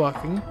stops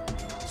walking,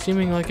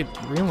 seeming like it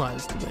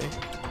realized me.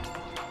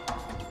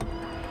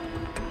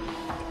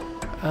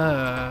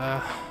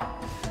 I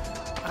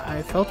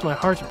felt my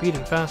heart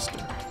beating faster.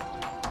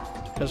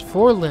 It has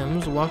 4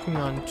 limbs walking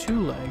on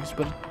 2 legs,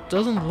 but it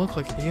doesn't look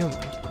like a human.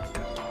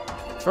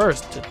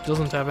 First, it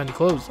doesn't have any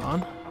clothes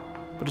on,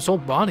 but its whole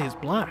body is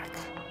black.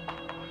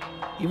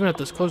 Even at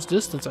this close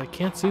distance, I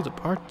can't see the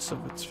parts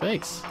of its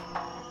face.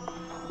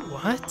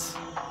 What?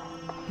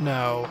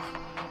 No,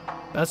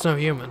 that's no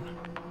human.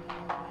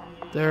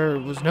 There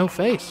was no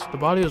face. The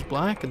body was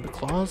black, and the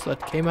claws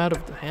that came out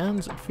of the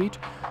hands and feet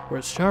were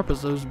as sharp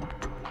as those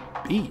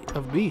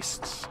of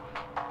beasts.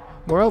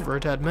 Moreover,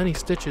 it had many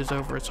stitches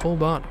over its whole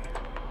body.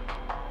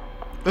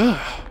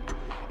 Ugh!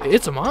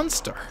 It's a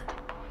monster!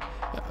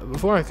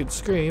 Before I could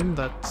scream,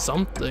 that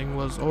something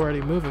was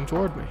already moving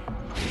toward me.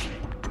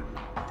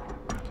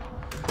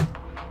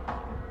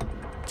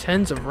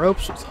 Tens of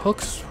ropes with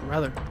hooks,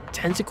 rather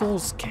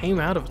tentacles, came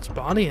out of its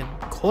body and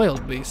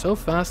coiled me so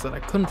fast that I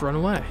couldn't run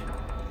away.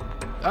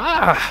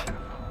 Ah!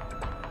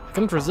 I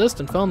couldn't resist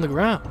and fell on the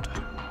ground.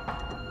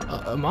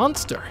 A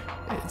monster.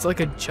 It's like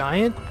a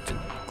giant,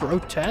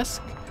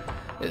 grotesque.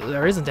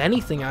 There isn't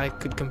anything I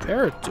could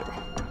compare it to.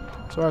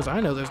 As far as I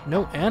know, there's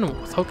no animal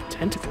with hooked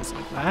tentacles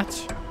like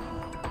that.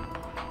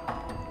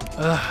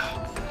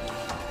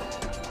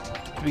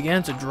 It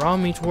began to draw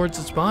me towards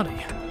its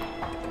body.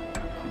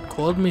 It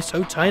coiled me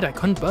so tight I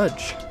couldn't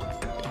budge.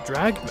 It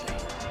dragged me,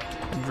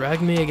 and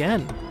dragged me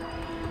again.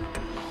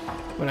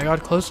 When I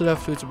got close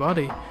enough to its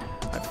body,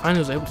 I finally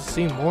was able to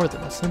see more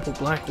than a simple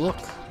black look.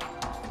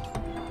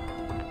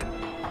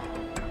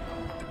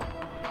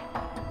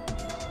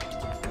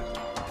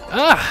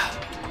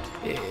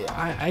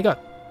 I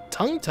got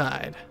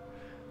tongue-tied.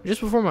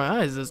 Just before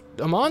my eyes is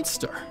a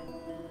monster.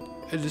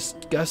 A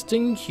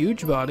disgusting,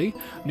 huge body,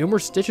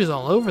 numerous stitches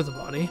all over the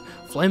body,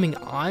 flaming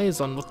eyes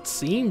on what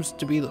seems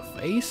to be the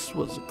face,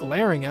 was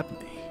glaring at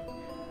me.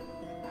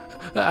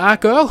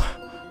 Akko?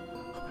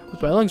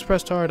 With my lungs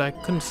pressed hard, I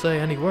couldn't say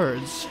any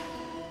words.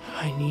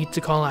 I need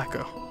to call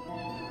Akko.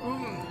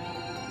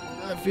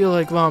 I feel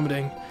like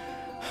vomiting.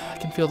 I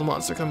can feel the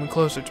monster coming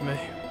closer to me.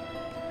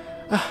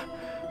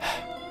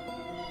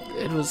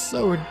 It was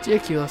so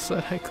ridiculous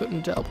that I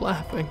couldn't help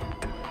laughing.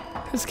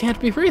 This can't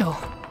be real.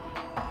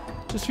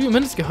 Just a few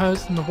minutes ago I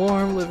was in the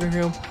warm living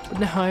room, but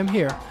now I am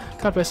here,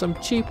 caught by some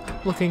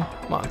cheap-looking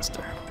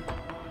monster.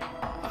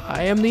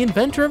 I am the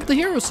inventor of the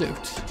hero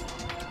suit.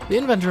 The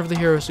inventor of the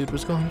hero suit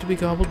was going to be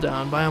gobbled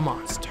down by a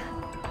monster.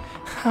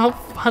 How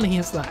funny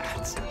is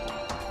that?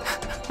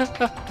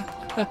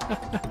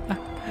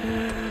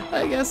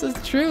 I guess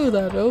it's true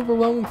that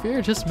overwhelming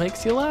fear just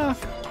makes you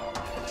laugh.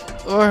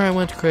 Or I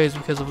went crazy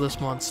because of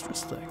this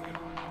monstrous thing.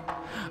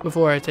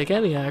 Before I take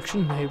any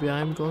action, maybe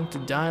I'm going to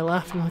die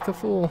laughing like a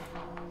fool.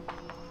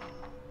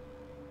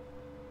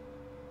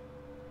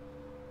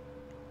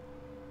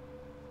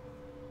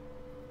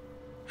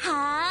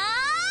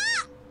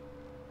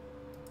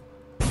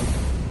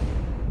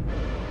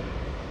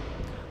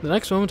 The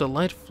next moment, a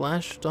light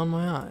flashed on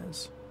my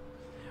eyes.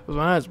 With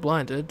my eyes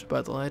blinded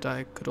by the light,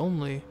 I could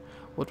only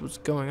what was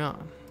going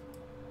on.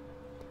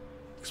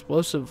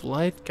 Explosive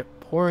light kept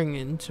pouring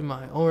into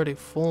my already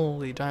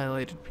fully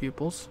dilated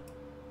pupils.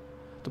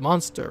 The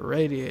monster,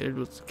 radiated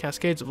with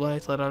cascades of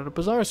light, let out a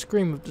bizarre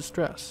scream of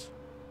distress.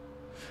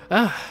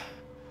 Ah!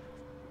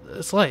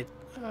 This light.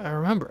 I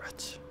remember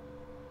it.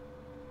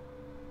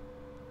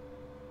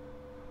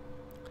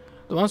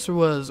 The monster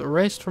was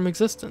erased from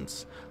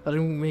existence,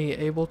 letting me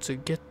able to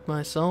get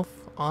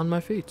myself on my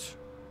feet.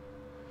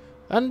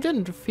 I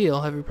didn't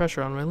feel heavy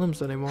pressure on my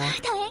limbs anymore.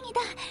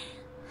 다행이다.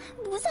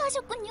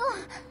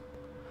 무사하셨군요.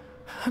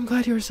 I'm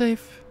glad you were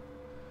safe.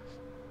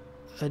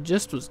 I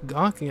just was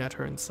gawking at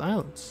her in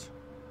silence.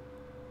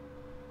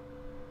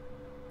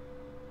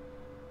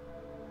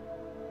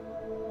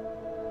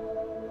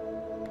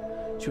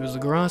 She was the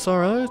girl I saw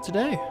earlier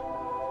today.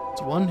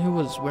 It's one who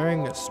was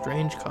wearing a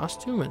strange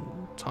costume and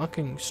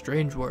talking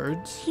strange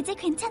words. 이제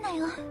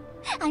괜찮아요.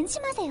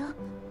 안심하세요.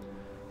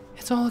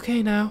 It's all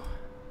okay now.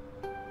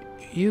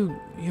 You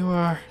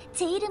are...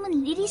 제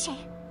이름은 리리셰.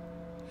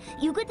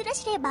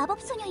 유그드라실의 마법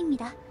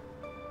소녀입니다.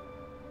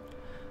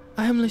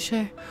 I am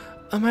Liiliche,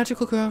 a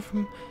magical girl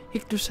from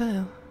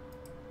Yggdrasil.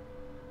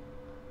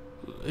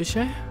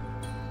 Liiliche?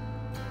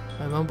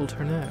 I mumbled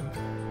her name.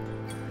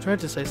 I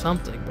tried to say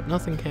something, but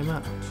nothing came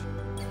out.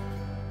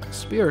 A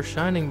spear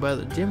shining by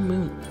the dim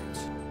moonlight.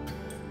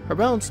 Her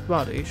balanced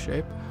body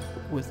shape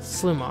with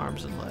slim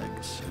arms and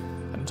legs.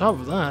 And on top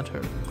of that,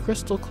 her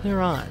crystal clear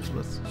eyes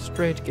with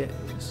straight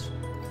gaze.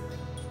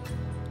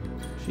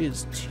 She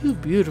is too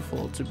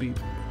beautiful to be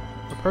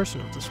a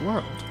person of this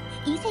world.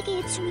 이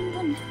세계의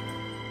주민분.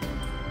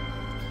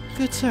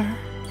 Good sir.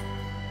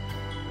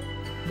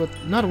 But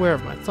not aware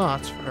of my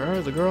thoughts for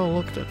her, the girl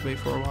looked at me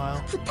for a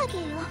while.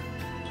 부탁이에요.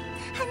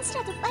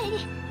 한시라도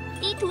빨리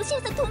이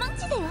도시에서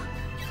도망치세요.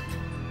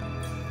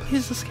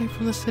 Please escape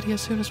from the city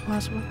as soon as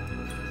possible,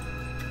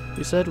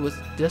 she said with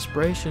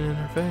desperation in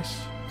her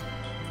face.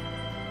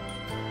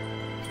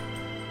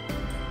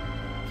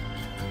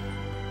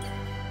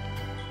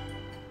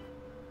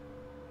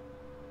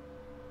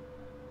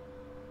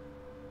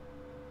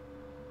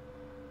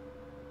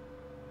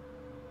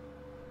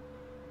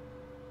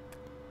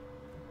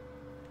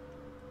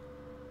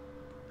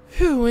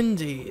 Phew,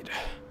 indeed.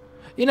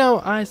 You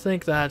know, I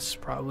think that's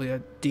probably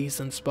a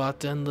decent spot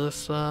to end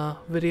this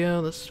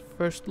video, this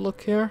first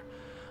look here.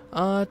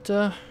 I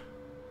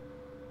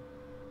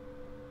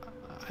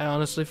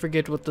honestly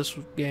forget what this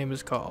game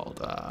is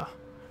called.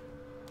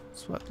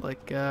 It's what,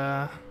 like,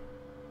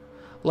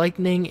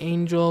 Lightning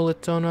Angel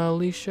Litona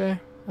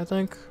Liliche, I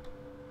think.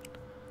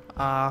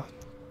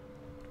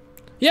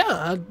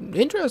 Yeah,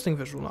 interesting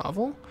visual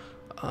novel.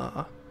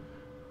 I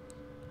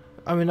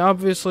mean,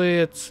 obviously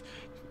it's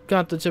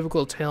got the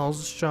typical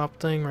Tales shop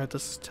thing, right?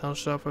 This is Tales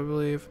shop, I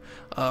believe,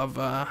 of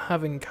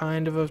having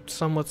kind of a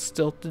somewhat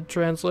stilted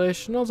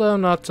translation, although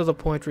not to the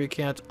point where you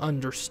can't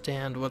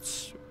understand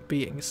what's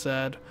being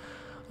said.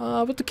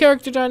 But the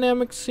character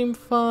dynamics seem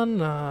fun,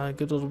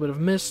 good little bit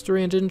of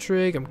mystery and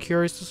intrigue. I'm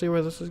curious to see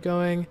where this is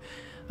going.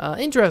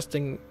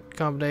 Interesting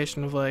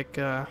combination of, like,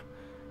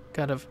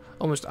 kind of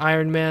almost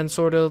Iron Man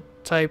sort of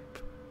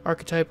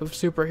archetype of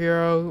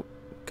superhero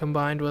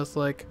combined with,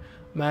 like,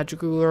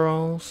 magical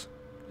girls.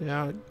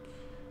 Yeah,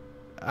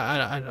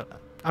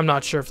 I'm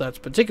not sure if that's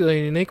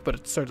particularly unique, but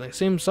it certainly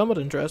seems somewhat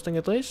interesting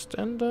at least,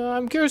 and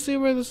I'm curious to see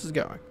where this is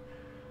going.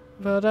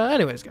 But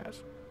anyways,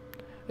 guys,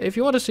 if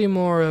you want to see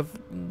more of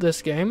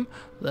this game,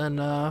 then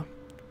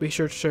be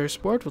sure to show your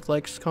support with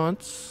likes,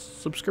 comments,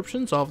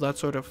 subscriptions, all of that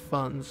sort of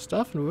fun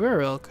stuff, and we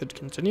very well could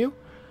continue.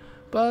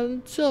 But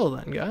until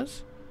then,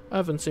 guys,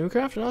 I've been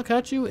Simcraft, and I'll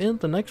catch you in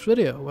the next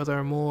video,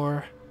 whether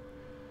more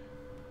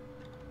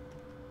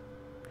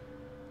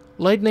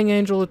Lightning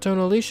Angel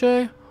Litona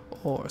Liliche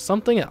or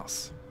something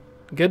else.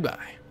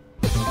 Goodbye.